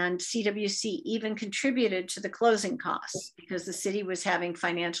happen, and CWC even contributed to the closing costs because the city was having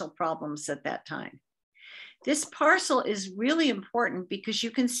financial problems at that time. This parcel is really important because you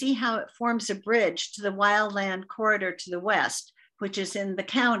can see how it forms a bridge to the wildland corridor to the west, which is in the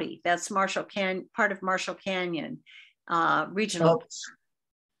county. That's part of Marshall Canyon Regional.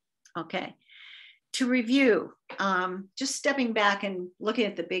 Okay. To review, just stepping back and looking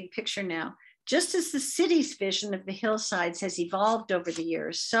at the big picture now, just as the city's vision of the hillsides has evolved over the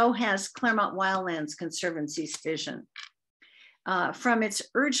years, so has Claremont Wildlands Conservancy's vision. From its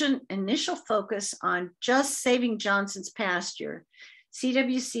urgent initial focus on just saving Johnson's pasture,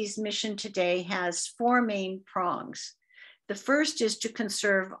 CWC's mission today has 4 main prongs. The first is to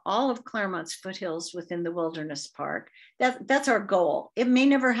conserve all of Claremont's foothills within the Wilderness Park. That's our goal. It may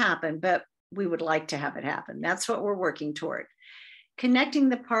never happen, but we would like to have it happen. That's what we're working toward. Connecting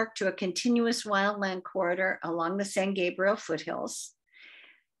the park to a continuous wildland corridor along the San Gabriel foothills,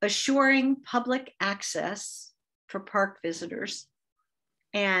 assuring public access for park visitors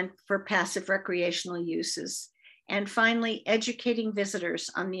and for passive recreational uses, and finally, educating visitors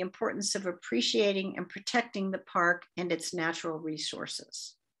on the importance of appreciating and protecting the park and its natural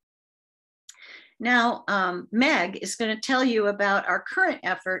resources. Now, Meg is going to tell you about our current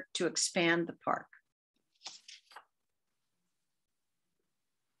effort to expand the park.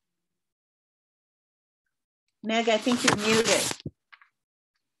 Meg, I think you're muted.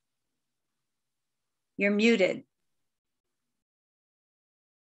 You're muted.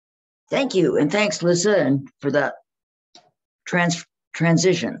 Thank you, and thanks, Lissa, and for that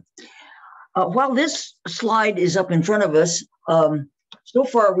transition. While this slide is up in front of us, so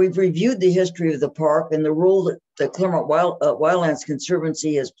far we've reviewed the history of the park and the role that the Claremont Wildlands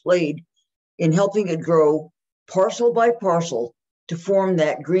Conservancy has played in helping it grow parcel by parcel to form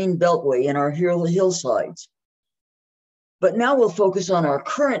that green beltway in our hillsides. But now we'll focus on our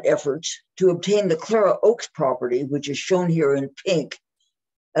current efforts to obtain the Clara Oaks property, which is shown here in pink,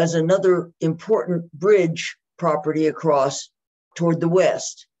 as another important bridge property across toward the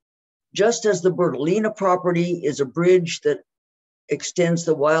west. Just as the Bertolina property is a bridge that extends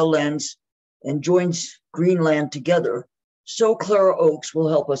the wildlands and joins Greenland together, so Clara Oaks will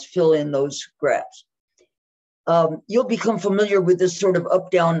help us fill in those gaps. You'll become familiar with this sort of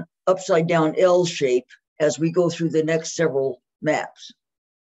upside down L shape as we go through the next several maps.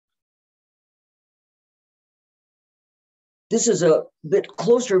 This is a bit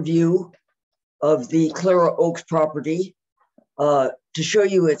closer view of the Clara Oaks property to show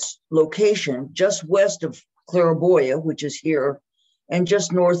you its location just west of Claraboya, which is here, and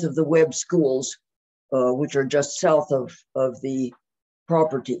just north of the Webb schools, which are just south of the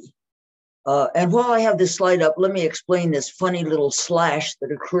property. And while I have this slide up, let me explain this funny little slash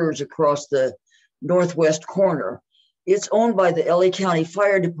that occurs across the northwest corner. It's owned by the LA County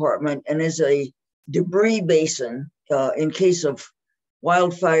Fire Department and is a debris basin in case of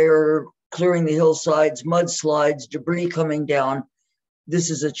wildfire, clearing the hillsides, mudslides, debris coming down. This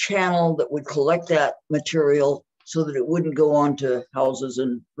is a channel that would collect that material so that it wouldn't go on to houses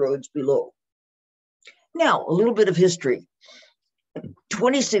and roads below. Now, a little bit of history.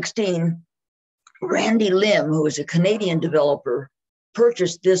 2016, Randy Lim, who is a Canadian developer,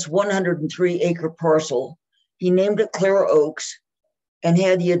 purchased this 103-acre parcel. He named it Clara Oaks and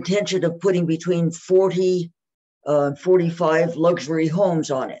had the intention of putting between 40 and 45 luxury homes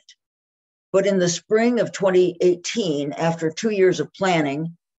on it. But in the spring of 2018, after 2 years of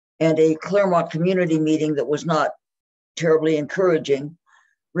planning and a Claremont community meeting that was not terribly encouraging,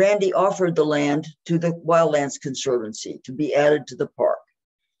 Randy offered the land to the Wildlands Conservancy to be added to the park.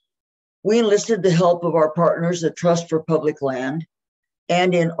 We enlisted the help of our partners, the Trust for Public Land,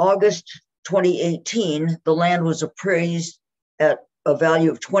 and in August 2018, the land was appraised at a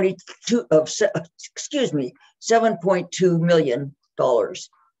value of $7.2 million.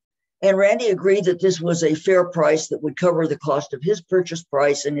 And Randy agreed that this was a fair price that would cover the cost of his purchase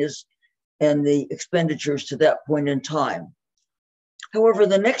price and the expenditures to that point in time. However,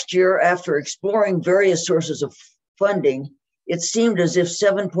 the next year, after exploring various sources of funding, it seemed as if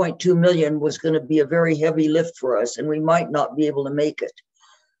 7.2 million was going to be a very heavy lift for us, and we might not be able to make it.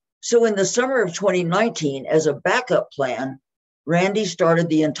 So in the summer of 2019, as a backup plan, Randy started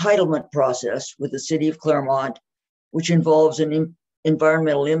the entitlement process with the City of Claremont, which involves an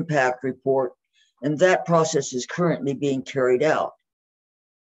environmental impact report, and that process is currently being carried out.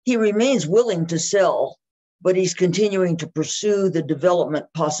 He remains willing to sell, but he's continuing to pursue the development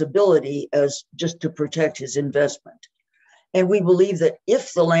possibility as just to protect his investment. And we believe that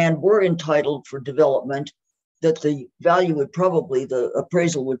if the land were entitled for development, that the value would probably, the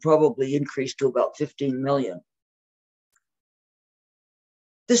appraisal would probably increase to about 15 million.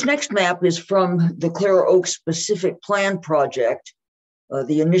 This next map is from the Clara Oaks Specific Plan Project,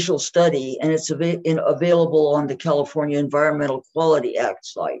 the initial study, and it's available on the California Environmental Quality Act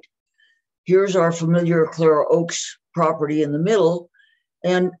site. Here's our familiar Clara Oaks property in the middle,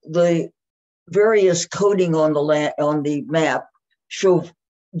 and the various coding on the map show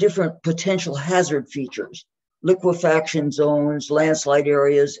different potential hazard features, liquefaction zones, landslide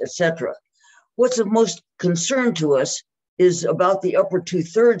areas, etc. What's of most concern to us is about the upper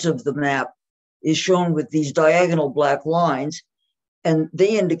 2/3 of the map is shown with these diagonal black lines, and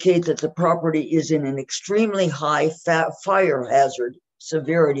they indicate that the property is in an extremely high fire hazard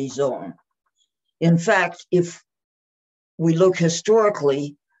severity zone. In fact, if we look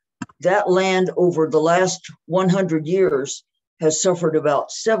historically, that land over the last 100 years has suffered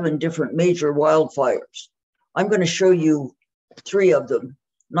about 7 different major wildfires. I'm going to show you 3 of them.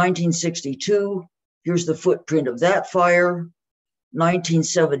 1962, here's the footprint of that fire.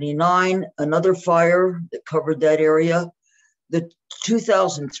 1979, another fire that covered that area. The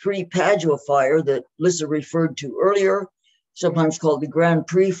 2003 Padua fire that Lissa referred to earlier, sometimes called the Grand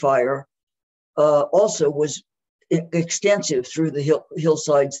Prix fire, also was extensive through the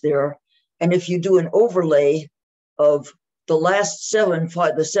hillsides there And if you do an overlay of the last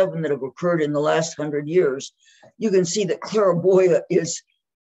the seven that have occurred in the last 100 years, you can see that Claraboya is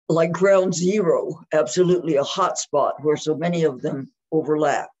like ground zero, absolutely a hot spot where so many of them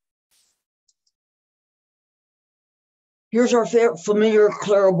overlap. Here's our familiar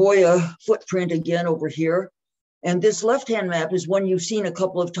Claraboya footprint again over here. And this left-hand map is one you've seen a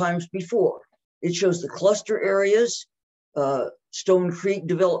couple of times before. It shows the cluster areas, Stone Creek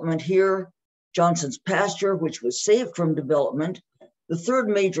development here, Johnson's Pasture, which was saved from development. The third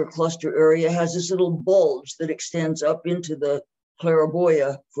major cluster area has this little bulge that extends up into the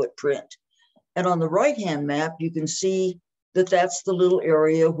Claraboya footprint. And on the right-hand map, you can see that that's the little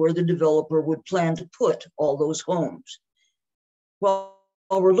area where the developer would plan to put all those homes. Well,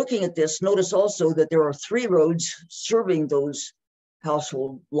 while we're looking at this, notice also that there are 3 roads serving those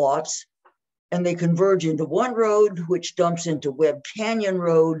household lots, and they converge into one road, which dumps into Webb Canyon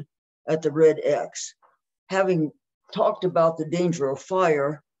Road at the red X. Having talked about the danger of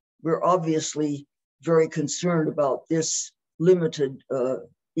fire, we're obviously very concerned about this limited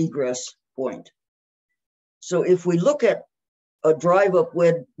egress point. So if we look at a drive up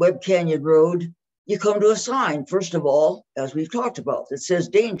Webb Canyon Road, you come to a sign, first of all, as we've talked about, that says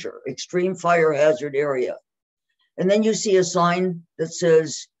danger, extreme fire hazard area. And then you see a sign that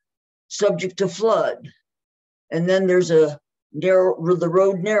says subject to flood. And then there's the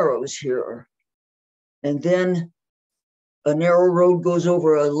road narrows here. And then a narrow road goes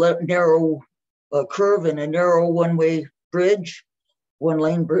over a narrow curve and a narrow one-way bridge,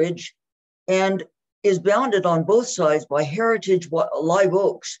 one-lane bridge, and is bounded on both sides by heritage live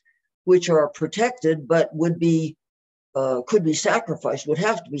oaks, which are protected, but could be sacrificed, would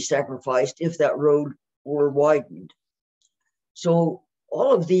have to be sacrificed if that road were widened. So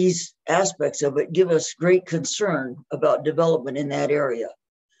all of these aspects of it give us great concern about development in that area.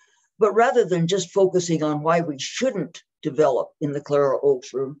 But rather than just focusing on why we shouldn't develop in the Clara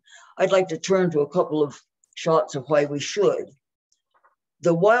Oaks room, I'd like to turn to a couple of shots of why we should.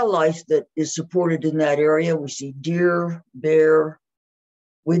 The wildlife that is supported in that area, we see deer, bear,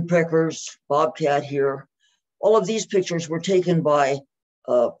 woodpeckers, bobcat here. All of these pictures were taken by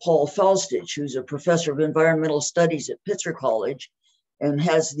Paul Falstich, who's a professor of environmental studies at Pitzer College and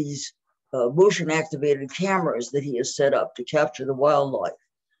has these motion-activated cameras that he has set up to capture the wildlife.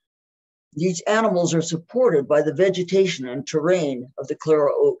 These animals are supported by the vegetation and terrain of the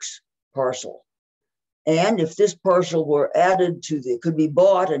Clara Oaks parcel. And if this parcel were added to could be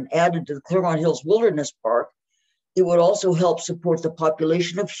bought and added to the Claremont Hills Wilderness Park, it would also help support the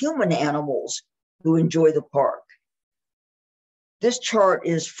population of human animals who enjoy the park. This chart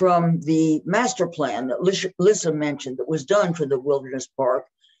is from the master plan that Lissa mentioned that was done for the Wilderness Park.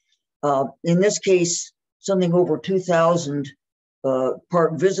 In this case, something over 2,000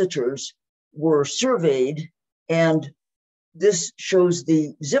 park visitors were surveyed, and this shows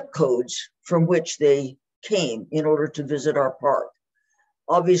the zip codes from which they came in order to visit our park.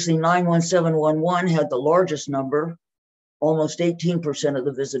 Obviously, 91711 had the largest number, almost 18% of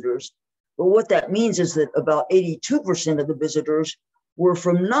the visitors. But what that means is that about 82% of the visitors were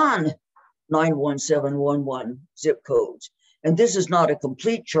from non-91711 zip codes. And this is not a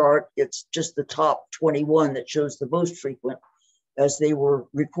complete chart. It's just the top 21 that shows the most frequent as they were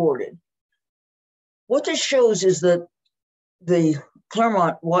recorded. What this shows is that the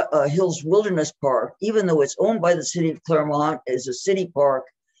Claremont Hills Wilderness Park, even though it's owned by the city of Claremont as a city park,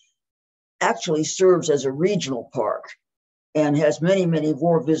 actually serves as a regional park and has many, many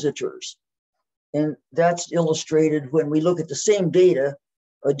more visitors. And that's illustrated when we look at the same data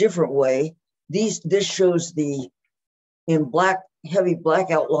a different way. This shows in heavy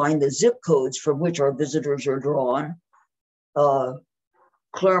black outline, the zip codes from which our visitors are drawn.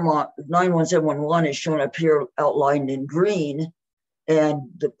 Claremont 91711 is shown up here outlined in green, and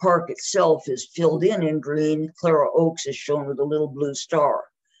the park itself is filled in green. Clara Oaks is shown with a little blue star.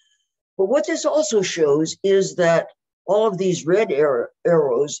 But what this also shows is that all of these red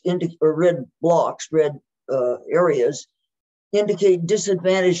arrows, or red blocks, red areas, indicate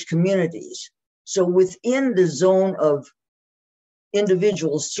disadvantaged communities. So within the zone of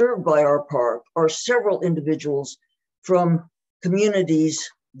individuals served by our park are several individuals from communities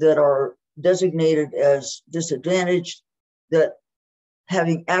that are designated as disadvantaged, that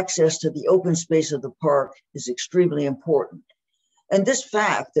having access to the open space of the park is extremely important. And this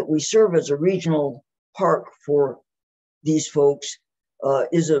fact that we serve as a regional park for these folks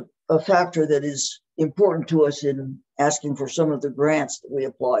is a factor that is important to us in asking for some of the grants that we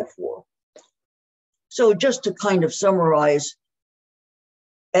apply for. So just to kind of summarize,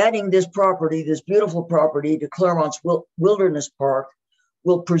 adding this property, this beautiful property, to Claremont's Wilderness Park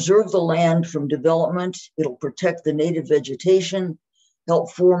will preserve the land from development. It'll protect the native vegetation,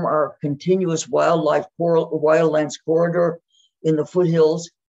 help form our continuous wildlands corridor in the foothills,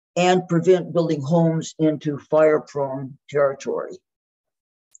 and prevent building homes into fire-prone territory.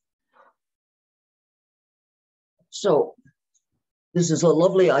 So this is a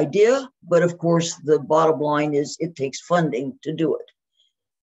lovely idea, but of course the bottom line is it takes funding to do it.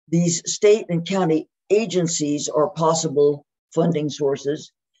 These state and county agencies are possible funding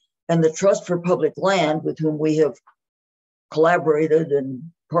sources, and the Trust for Public Land, with whom we have collaborated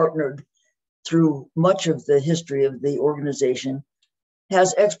and partnered through much of the history of the organization,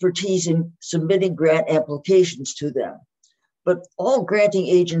 has expertise in submitting grant applications to them. But all granting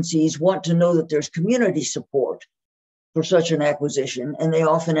agencies want to know that there's community support for such an acquisition, and they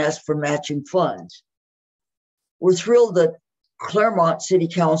often ask for matching funds. We're thrilled that Claremont City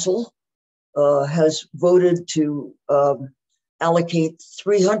Council has voted to allocate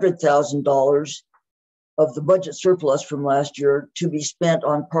 $300,000 of the budget surplus from last year to be spent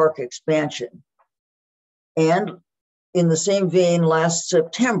on park expansion. And in the same vein, last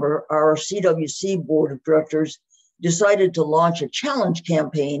September, our CWC Board of Directors decided to launch a challenge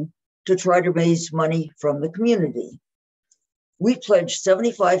campaign to try to raise money from the community. We pledged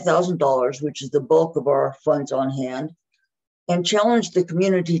 $75,000, which is the bulk of our funds on hand, and challenged the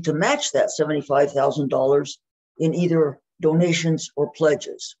community to match that $75,000 in either donations or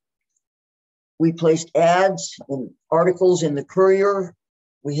pledges. We placed ads and articles in the Courier.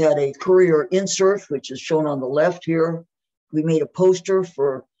 We had a Courier insert, which is shown on the left here. We made a poster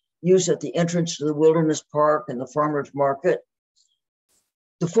for use at the entrance to the Wilderness Park and the Farmers Market.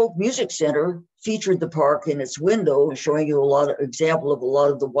 The Folk Music Center featured the park in its window, showing you example of a lot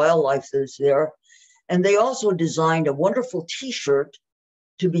of the wildlife that's there. And they also designed a wonderful T-shirt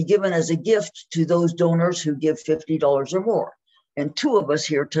to be given as a gift to those donors who give $50 or more. And two of us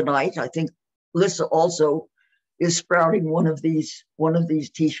here tonight, I think Lissa also is sprouting one of these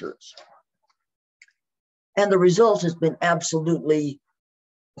T-shirts. And the result has been absolutely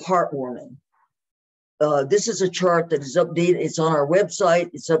heartwarming. This is a chart that is updated. It's on our website.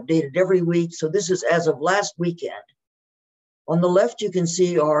 It's updated every week. So this is as of last weekend. On the left, you can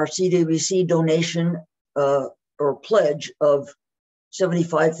see our CWC donation or pledge of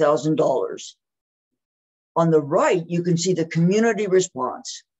 $75,000. On the right, you can see the community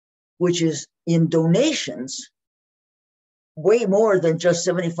response, which is in donations, way more than just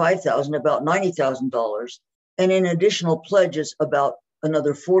 $75,000, about $90,000, and in additional pledges, about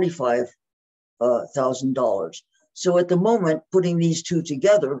another $45,000. So at the moment, putting these two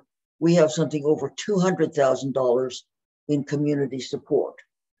together, we have something over $200,000 in community support.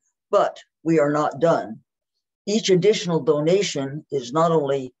 But we are not done. Each additional donation is not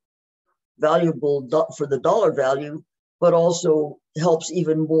only valuable for the dollar value, but also helps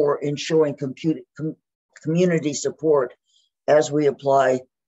even more in showing community support as we apply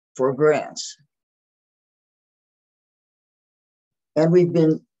for grants. And we've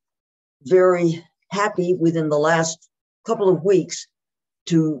been very happy within the last couple of weeks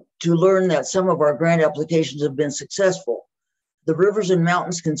to learn that some of our grant applications have been successful. The Rivers and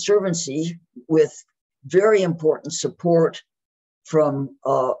Mountains Conservancy, with very important support from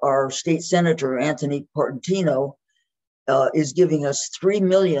our state senator, Anthony Partantino, is giving us $3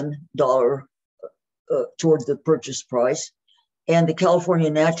 million toward the purchase price. And the California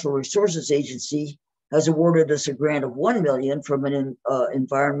Natural Resources Agency has awarded us a grant of $1 million from an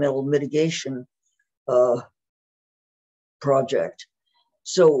environmental mitigation project.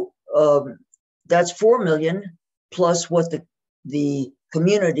 So that's $4 million plus what the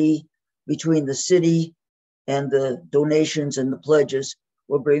community between the city and the donations and the pledges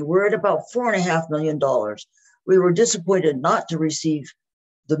will bring. We're at about $4.5 million. We were disappointed not to receive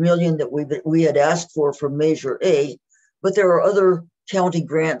the million that we had asked for from Measure A, but there are other county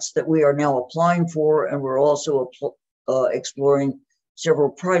grants that we are now applying for, and we're also exploring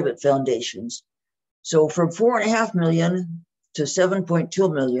several private foundations. So from $4.5 million to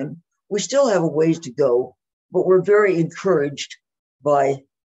 $7.2 million, we still have a ways to go, but we're very encouraged by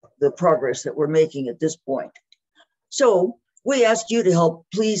the progress that we're making at this point. So we ask you to help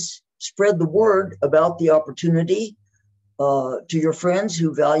please spread the word about the opportunity to your friends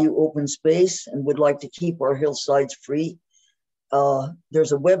who value open space and would like to keep our hillsides free.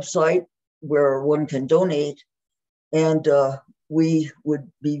 There's a website where one can donate, and we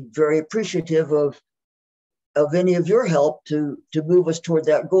would be very appreciative of any of your help to move us toward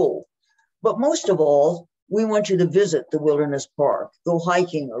that goal. But most of all, we want you to visit the Wilderness Park, go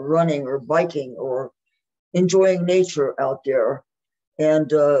hiking or running or biking or enjoying nature out there,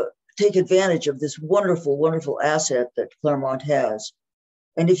 and take advantage of this wonderful, wonderful asset that Claremont has.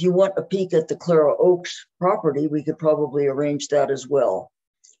 And if you want a peek at the Clara Oaks property, we could probably arrange that as well.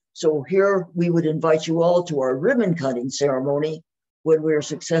 So here we would invite you all to our ribbon cutting ceremony when we are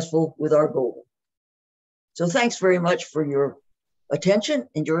successful with our goal. So thanks very much for your attention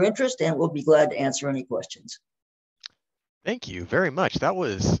and your interest, and we'll be glad to answer any questions. Thank you very much. That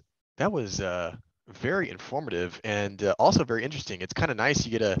was very informative and also very interesting. It's kind of nice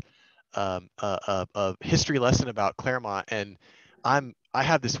you get a history lesson about Claremont, and I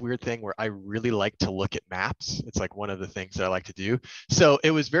have this weird thing where I really like to look at maps. It's like one of the things that I like to do. So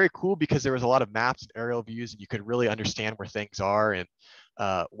it was very cool because there was a lot of maps and aerial views, and you could really understand where things are. And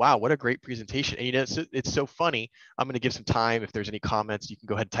wow, what a great presentation. And you know, it's so funny. I'm going to give some time. If there's any comments, you can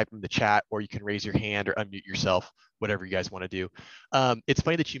go ahead and type them in the chat, or you can raise your hand or unmute yourself, whatever you guys want to do. It's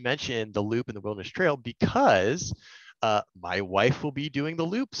funny that you mentioned the loop and the Wilderness Trail, because my wife will be doing the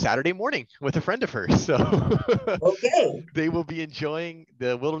loop Saturday morning with a friend of hers. So Okay. they will be enjoying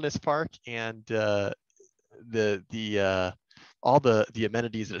the Wilderness Park and all the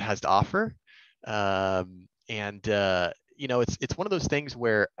amenities that it has to offer. You know, it's one of those things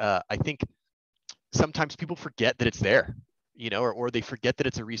where I think sometimes people forget that it's there, you know, or they forget that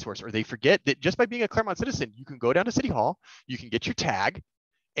it's a resource, or they forget that just by being a Claremont citizen, you can go down to City Hall, you can get your tag,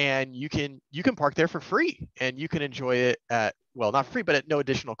 and you can park there for free, and you can enjoy it at, well, not free, but at no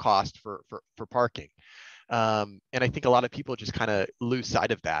additional cost for parking. And I think a lot of people just kind of lose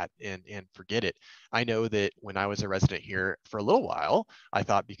sight of that and forget it. I know that when I was a resident here for a little while, I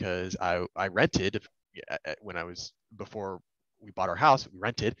thought because I rented when I was, before we bought our house, we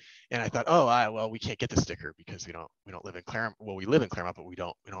rented, and I thought, oh, well, we can't get the sticker because we don't live in Claremont. Well, we live in Claremont, but we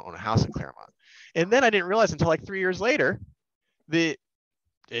don't own a house in Claremont. And then I didn't realize until like 3 years later that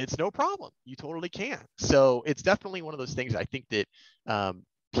it's no problem. You totally can. So it's definitely one of those things. I think that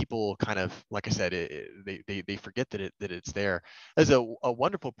people kind of, like I said, they forget that it's there. As a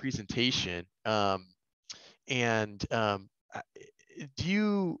wonderful presentation. Do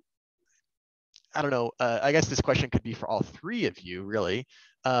you, I don't know, I guess this question could be for all three of you, really.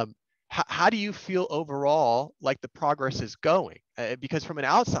 How do you feel overall like the progress is going? Because from an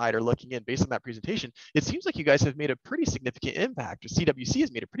outsider looking in, based on that presentation, it seems like you guys have made a pretty significant impact, or CWC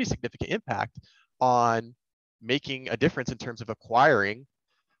has made a pretty significant impact on making a difference in terms of acquiring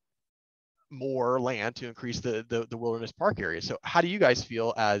more land to increase the wilderness park area. So how do you guys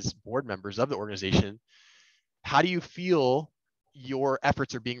feel as board members of the organization? How do you feel your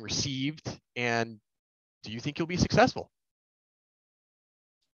efforts are being received, and do you think you'll be successful?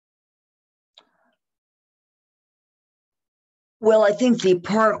 Well, I think the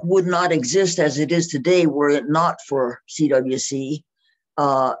park would not exist as it is today were it not for CWC.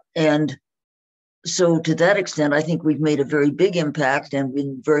 And so to that extent, I think we've made a very big impact and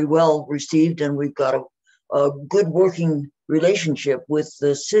been very well received. And we've got a good working relationship with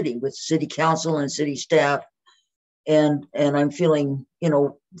the city, with city council and city staff. And I'm feeling, you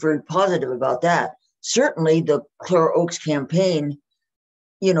know, very positive about that. Certainly the Clara Oaks campaign,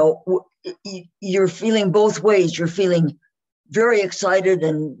 you know, you're feeling both ways. You're feeling very excited,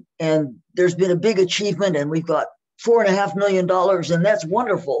 and there's been a big achievement, and we've got $4.5 million, and that's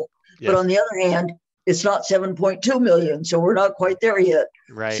wonderful. Yes. But on the other hand, it's not 7.2 million, so we're not quite there yet.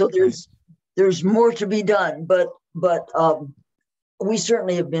 Right. So there's more to be done, but we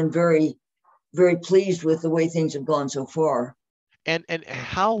certainly have been very, very pleased with the way things have gone so far. And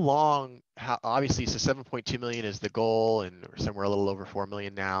how long? Obviously, so 7.2 million is the goal, and we're somewhere a little over 4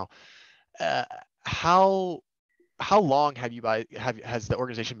 million now. How long have you has the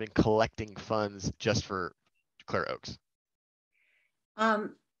organization been collecting funds just for Clara Oaks? The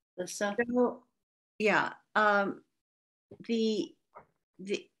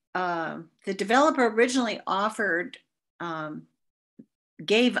developer originally offered,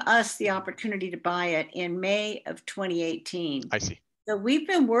 gave us the opportunity to buy it in May of 2018. I see. So we've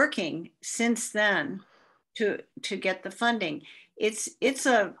been working since then to get the funding. It's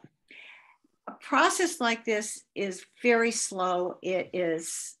a process like this is very slow. It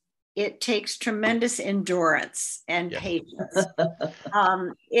takes tremendous endurance and patience.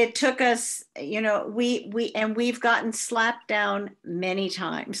 It took us, you know, we've gotten slapped down many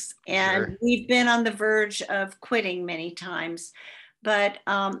times, and we've been on the verge of quitting many times. But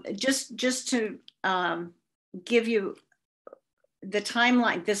just to give you the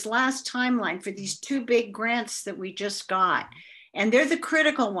timeline, this last timeline for these two big grants that we just got. And they're the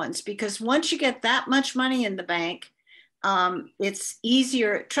critical ones, because once you get that much money in the bank, it's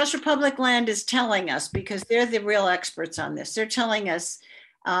easier. Trust Republic Land is telling us, because they're the real experts on this. They're telling us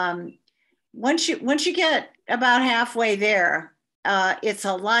once you get about halfway there, it's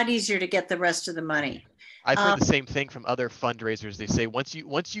a lot easier to get the rest of the money. I've heard the same thing from other fundraisers. They say once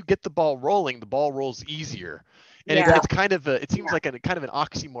you get the ball rolling, the ball rolls easier. And Yeah. it's kind of it seems like a kind of an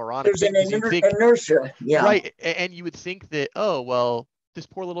oxymoronic There's thing, an because you think, inertia. Yeah. right, and you would think that, oh well, this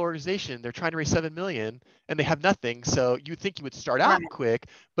poor little organization, they're trying to raise 7 million and they have nothing, so you think you would start out Right. quick,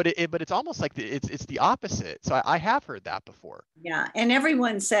 but it's almost like it's the opposite. So I have heard that before. Yeah, and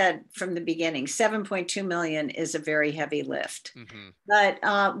everyone said from the beginning, 7.2 million is a very heavy lift. Mm-hmm.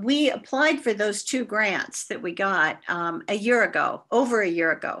 But we applied for those 2 grants that we got a year ago, over a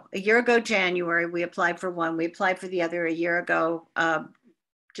year ago, January, we applied for one. We applied for the other a year ago,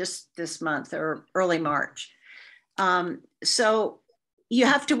 just this month or early March. So you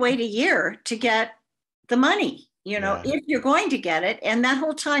have to wait a year to get the money, if you're going to get it. And that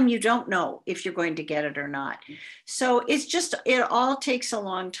whole time you don't know if you're going to get it or not. So it all takes a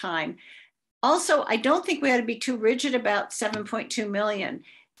long time. Also, I don't think we had to be too rigid about 7.2 million.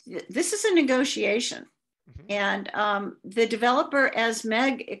 This is a negotiation. Mm-hmm. And the developer, as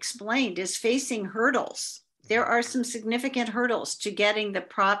Meg explained, is facing hurdles. There are some significant hurdles to getting the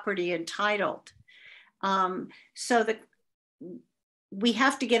property entitled. So we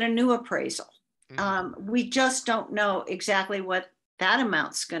have to get a new appraisal. We just don't know exactly what that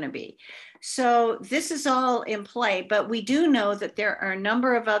amount's going to be. So this is all in play, but we do know that there are a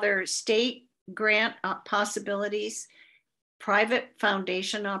number of other state grant possibilities, private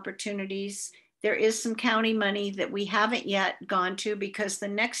foundation opportunities. There is some county money that we haven't yet gone to, because the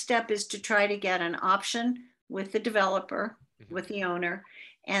next step is to try to get an option with the developer, with the owner,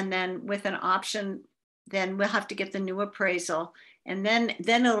 and then with an option, then we'll have to get the new appraisal. And then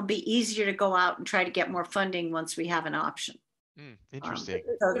it'll be easier to go out and try to get more funding once we have an option. Interesting.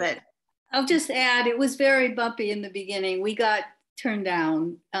 So that I'll just add, it was very bumpy in the beginning. We got turned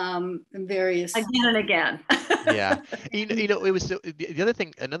down in various again and again. Yeah, it was the other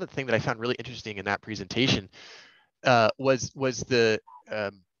thing. Another thing that I found really interesting in that presentation was the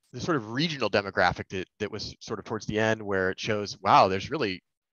sort of regional demographic that was sort of towards the end, where it shows, wow, there's really,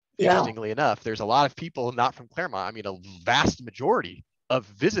 interestingly enough, there's a lot of people not from Claremont. I mean, a vast majority of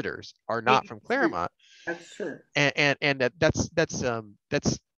visitors are not from Claremont. That's true. And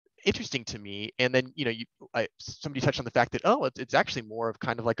that's interesting to me. And then somebody touched on the fact that it's actually more of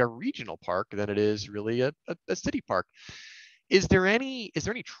kind of like a regional park than it is really a city park. Is there any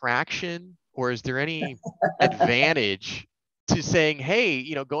traction, or is there any advantage to saying,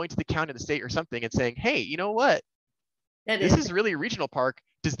 hey, going to the county or the state or something and saying, hey, you know what? This is really a regional park.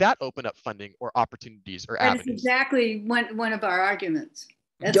 Does that open up funding or opportunities or avenues? That's exactly one of our arguments.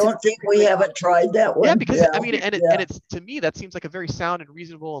 Don't think we haven't tried that one. Yeah, because I mean, and it's, to me, that seems like a very sound and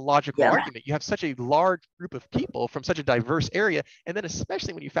reasonable and logical argument. You have such a large group of people from such a diverse area, and then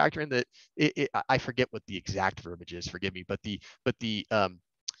especially when you factor in that I forget what the exact verbiage is. Forgive me, but the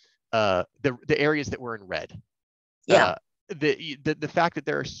areas that were in red. Yeah. The fact that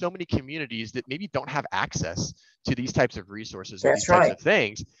there are so many communities that maybe don't have access to these types of resources, or these types of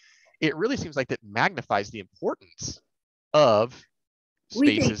things, it really seems like that magnifies the importance of spaces.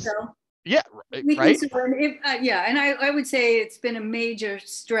 We think so. Yeah, we right. Think so. And I would say it's been a major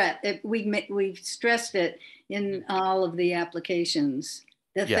stress. We've stressed it in all of the applications.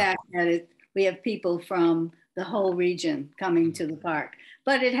 The fact that we have people from the whole region coming to the park.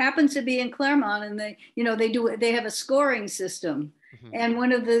 But it happens to be in Claremont, and they have a scoring system. And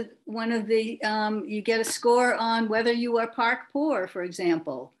one of the you get a score on whether you are park poor, for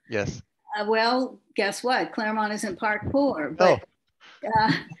example. Yes. Well, guess what? Claremont isn't park poor, but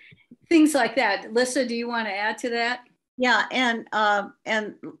things like that. Lissa, do you want to add to that? Yeah, and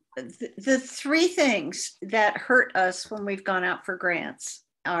the 3 things that hurt us when we've gone out for grants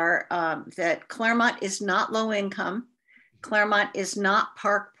are that Claremont is not low income, Claremont is not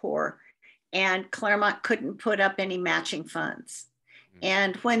park poor, and Claremont couldn't put up any matching funds.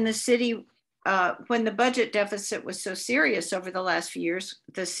 And when the city, when the budget deficit was so serious over the last few years,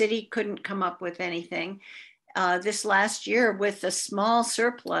 the city couldn't come up with anything. This last year, with a small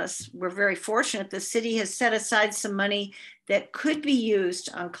surplus, we're very fortunate. The city has set aside some money that could be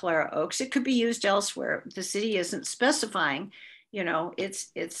used on Clara Oaks. It could be used elsewhere. The city isn't specifying,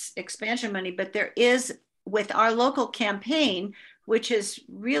 it's expansion money, but there is, with our local campaign, which has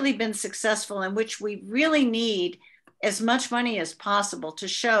really been successful, and which we really need as much money as possible to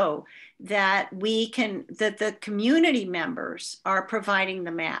show that that the community members are providing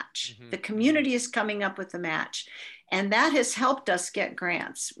the match. The community is coming up with the match, and that has helped us get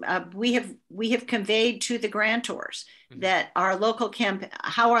grants. We have conveyed to the grantors that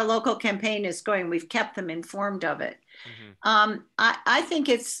how our local campaign is going. We've kept them informed of it. I think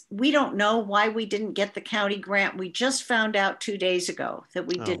we don't know why we didn't get the county grant. We just found out 2 days ago that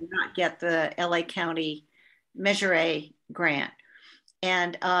we did not get the LA County Measure A grant.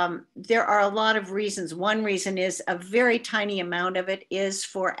 And there are a lot of reasons. One reason is a very tiny amount of it is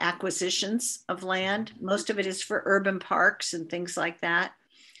for acquisitions of land. Most of it is for urban parks and things like that.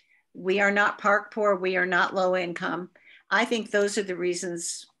 We are not park poor. We are not low income. I think those are the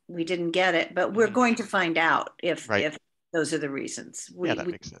reasons we didn't get it, but we're going to find out if those are the reasons. That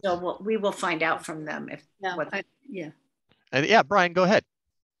makes sense. So we will find out from them if yeah, Brian, go ahead.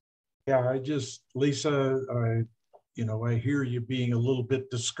 Yeah, Lissa, I hear you being a little bit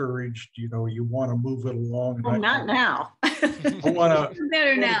discouraged. You want to move it along. Well, not now. I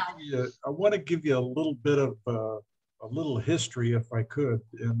want to give you a little bit of a little history, if I could.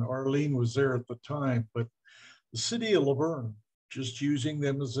 And Arlene was there at the time, but the city of Laverne, just using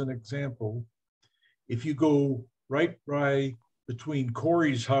them as an example, if you go right by between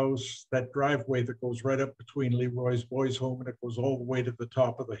Corey's house, that driveway that goes right up between Leroy's boys' home, and it goes all the way to the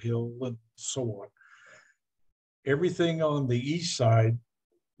top of the hill and so on. Everything on the east side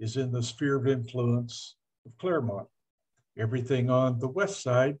is in the sphere of influence of Claremont. Everything on the west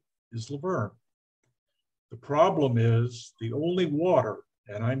side is Laverne. The problem is the only water,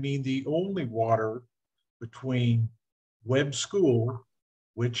 and I mean the only water, between Webb School,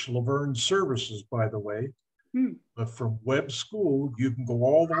 which Laverne services, by the way, but from Webb School, you can go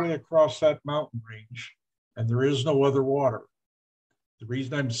all the way across that mountain range, and there is no other water. The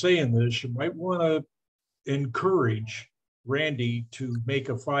reason I'm saying this, you might want to encourage Randy to make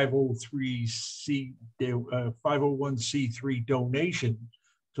a 501c3 donation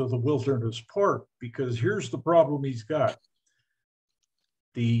to the Wilderness Park, because here's the problem he's got.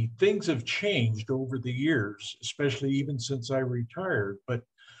 The things have changed over the years, especially even since I retired, but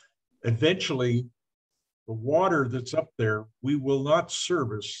eventually the water that's up there, we will not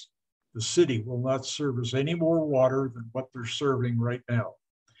service, the city will not service any more water than what they're serving right now.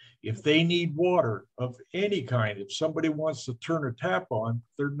 If they need water of any kind, if somebody wants to turn a tap on,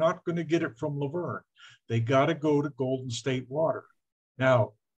 they're not going to get it from Laverne. They got to go to Golden State Water.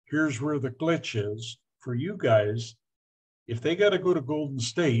 Now, here's where the glitch is for you guys. If they got to go to Golden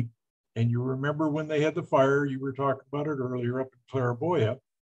State, and you remember when they had the fire, you were talking about it earlier up in Clairboya,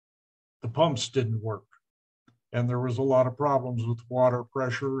 the pumps didn't work. And there was a lot of problems with water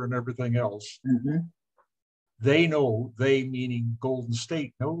pressure and everything else. They know, they meaning Golden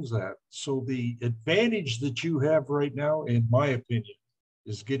State knows that. So the advantage that you have right now, in my opinion,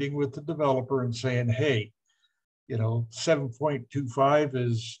 is getting with the developer and saying, hey, 7.25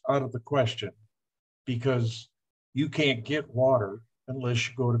 is out of the question, because you can't get water unless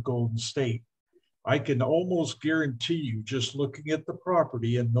you go to Golden State. I can almost guarantee you, just looking at the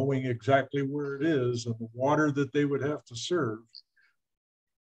property and knowing exactly where it is and the water that they would have to serve,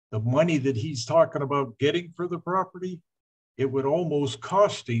 the money that he's talking about getting for the property, it would almost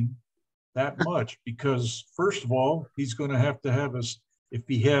cost him that much, because first of all, he's going to have if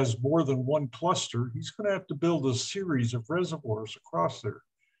he has more than one cluster, he's going to have to build a series of reservoirs across there.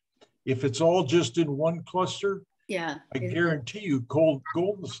 If it's all just in one cluster, I guarantee you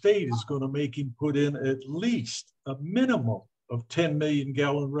Golden State is going to make him put in at least a minimum of 10 million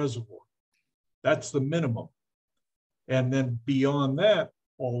gallon reservoir. That's the minimum. And then beyond that,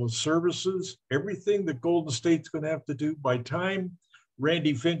 all the services, everything that Golden State's going to have to do, by time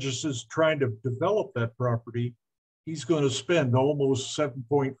Randy finishes trying to develop that property, he's going to spend almost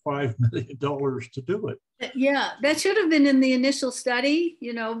 $7.5 million to do it. Yeah, that should have been in the initial study,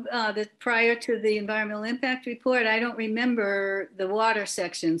 that prior to the environmental impact report. I don't remember the water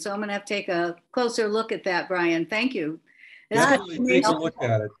section, so I'm going to have to take a closer look at that, Brian. Thank you. Definitely take a look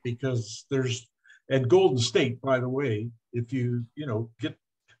at it, because and Golden State, by the way, if you,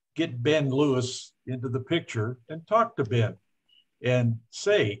 get Ben Lewis into the picture and talk to Ben and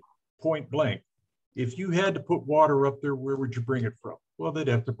say point blank, if you had to put water up there, where would you bring it from? Well, they'd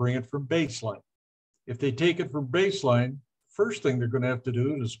have to bring it from baseline. If they take it from baseline, first thing they're going to have to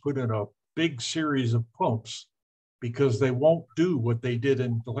do is put in a big series of pumps, because they won't do what they did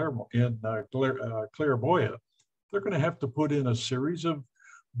in Clairboya. They're going to have to put in a series of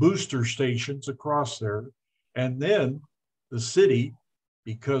booster stations across there. And then the city,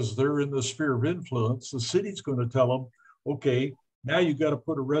 because they're in the sphere of influence, the city's going to tell them, okay, now you got to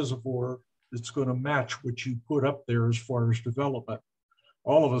put a reservoir that's going to match what you put up there as far as development.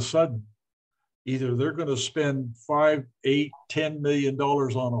 All of a sudden, either they're going to spend $5, $8, $10 million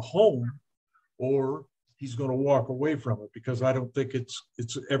on a home, or he's going to walk away from it, because I don't think it's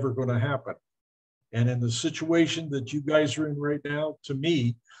ever going to happen. And in the situation that you guys are in right now, to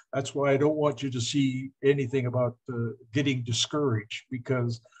me, that's why I don't want you to see anything about getting discouraged,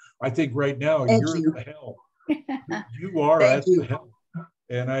 because I think right now you're at the helm. You are at the helm.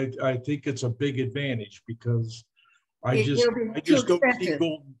 And I think it's a big advantage because I It'll be too just don't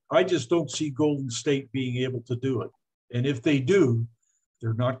see expensive. Golden State being able to do it. And if they do,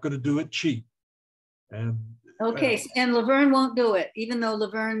 they're not going to do it cheap. And Okay, and Laverne won't do it, even though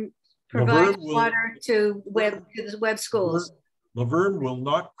Laverne provides water to the web schools. Laverne will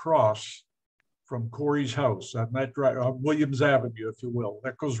not cross from Corey's house on that drive, on Williams Avenue, if you will.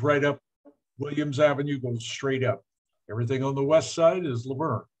 That goes right up. Williams Avenue goes straight up. Everything on the west side is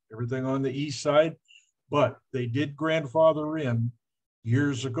Laverne. Everything on the east side, but they did grandfather in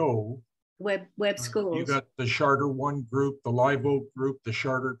years ago. Web schools. You got the Charter 1 group, the Live Oak group, the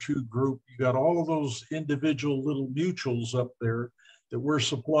Charter 2 group. You got all of those individual little mutuals up there that we're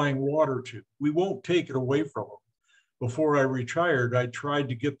supplying water to. We won't take it away from them. Before I retired, I tried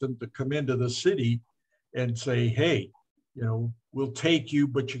to get them to come into the city and say, hey, you know, we'll take you,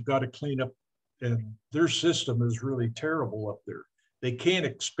 but you've got to clean up. And their system is really terrible up there. They can't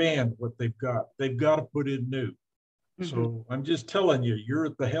expand what they've got. They've got to put in new. So I'm just telling you, you're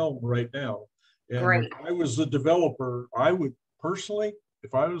at the helm right now. And Great. if I was the developer, I would personally,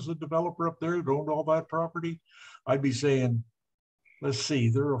 if I was the developer up there that owned all that property, I'd be saying, let's see,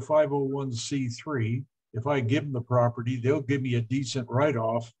 they're a 501c3. If I give them the property, they'll give me a decent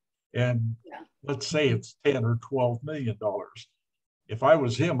write-off. And let's say it's 10 or $12 million. If I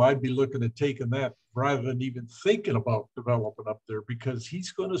was him, I'd be looking at taking that rather than even thinking about developing up there, because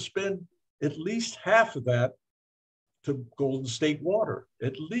he's going to spend at least half of that to Golden State Water,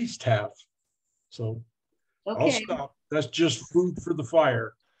 at least half. So I'll stop. That's just food for the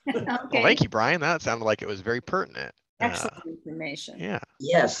fire. Okay. Well, thank you, Brian. That sounded like it was very pertinent. Excellent information. Yeah.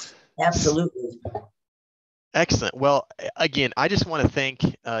 Yes, absolutely. Excellent. Well, again, I just want to thank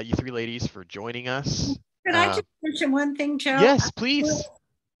you three ladies for joining us. Could I just mention one thing, Joe? Yes, please.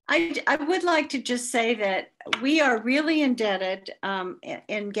 I would like to just say that we are really indebted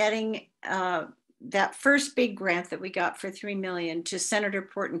in getting that first big grant that we got for $3 million to Senator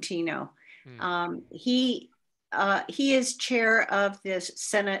Portantino. He is chair of this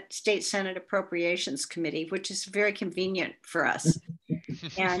State Senate Appropriations Committee, which is very convenient for us.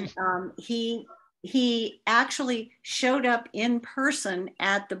 And he actually showed up in person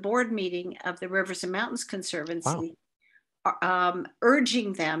at the board meeting of the Rivers and Mountains Conservancy,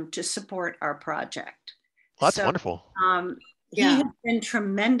 urging them to support our project. Well, that's wonderful. He has been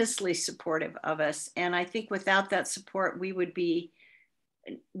tremendously supportive of us. And I think without that support, we would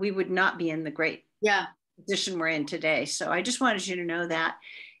not be in the great position we're in today. So I just wanted you to know that.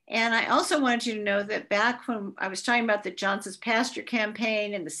 And I also wanted you to know that back when I was talking about the Johnson's Pasture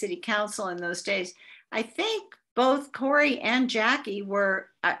campaign and the city council in those days, I think both Corey and Jackie were,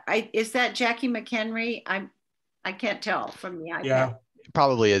 is that Jackie McHenry? I can't tell from the iPad. Yeah. It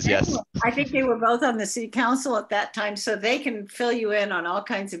probably is, yes. I think they were both on the city council at that time, so they can fill you in on all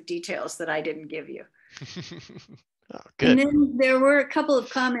kinds of details that I didn't give you. Oh, good. And then there were a couple of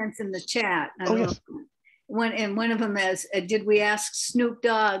comments in the chat. Yes. One of them is, did we ask Snoop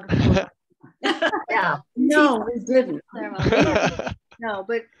Dogg? No, we didn't. No,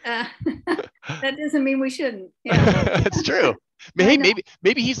 but that doesn't mean we shouldn't. Yeah. It's true.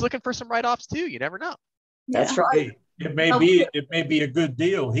 Maybe he's looking for some write-offs too. You never know. That's right. It may be a good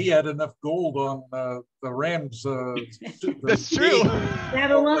deal. He had enough gold on the Rams. That's true.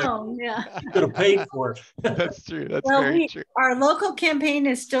 That alone, yeah. He could have paid for it. That's true. That's very true. Our local campaign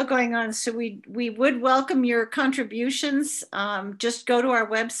is still going on, so we would welcome your contributions. Just go to our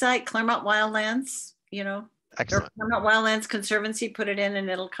website, Claremont Wildlands, Excellent. Claremont Wildlands Conservancy, put it in and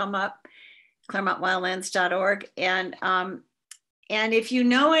it'll come up, ClaremontWildlands.org. And if you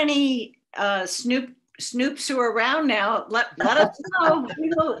know any Snoops who are around now, let us know.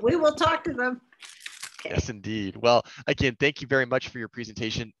 We will talk to them. Okay. Yes, indeed. Well, again, thank you very much for your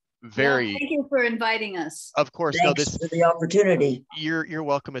presentation. Thank you for inviting us. Of course. Thanks for the opportunity. You're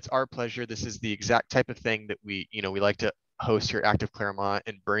welcome. It's our pleasure. This is the exact type of thing that we like to host here at Active Claremont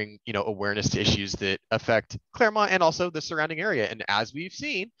and bring, awareness to issues that affect Claremont and also the surrounding area. And as we've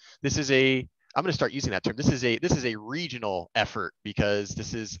seen, this is I'm going to start using that term. This is a regional effort, because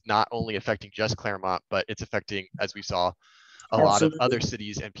this is not only affecting just Claremont, but it's affecting, as we saw, a lot of other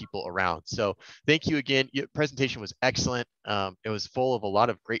cities and people around. So thank you again. Your presentation was excellent. It was full of a lot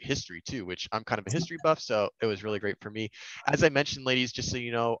of great history too, which I'm kind of a history buff, so it was really great for me. As I mentioned, ladies, just so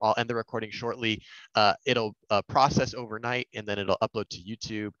you know, I'll end the recording shortly. It'll process overnight and then it'll upload to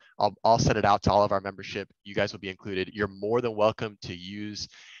YouTube. I'll send it out to all of our membership. You guys will be included. You're more than welcome to use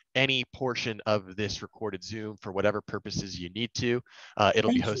any portion of this recorded Zoom for whatever purposes you need to.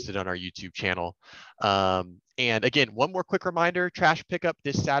 It'll be hosted on our YouTube channel. And again, one more quick reminder, trash pickup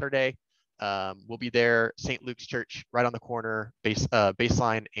this Saturday. we'll be there, St. Luke's Church, right on the corner,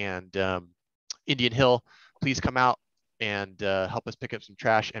 Baseline and Indian Hill. Please come out and help us pick up some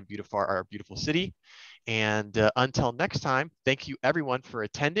trash and beautify our beautiful city. And until next time, thank you everyone for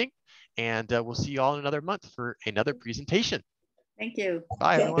attending, and we'll see you all in another month for another presentation. Thank you.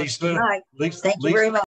 Bye, Okay. everyone. Lisa, Bye. Lisa, Thank you very much.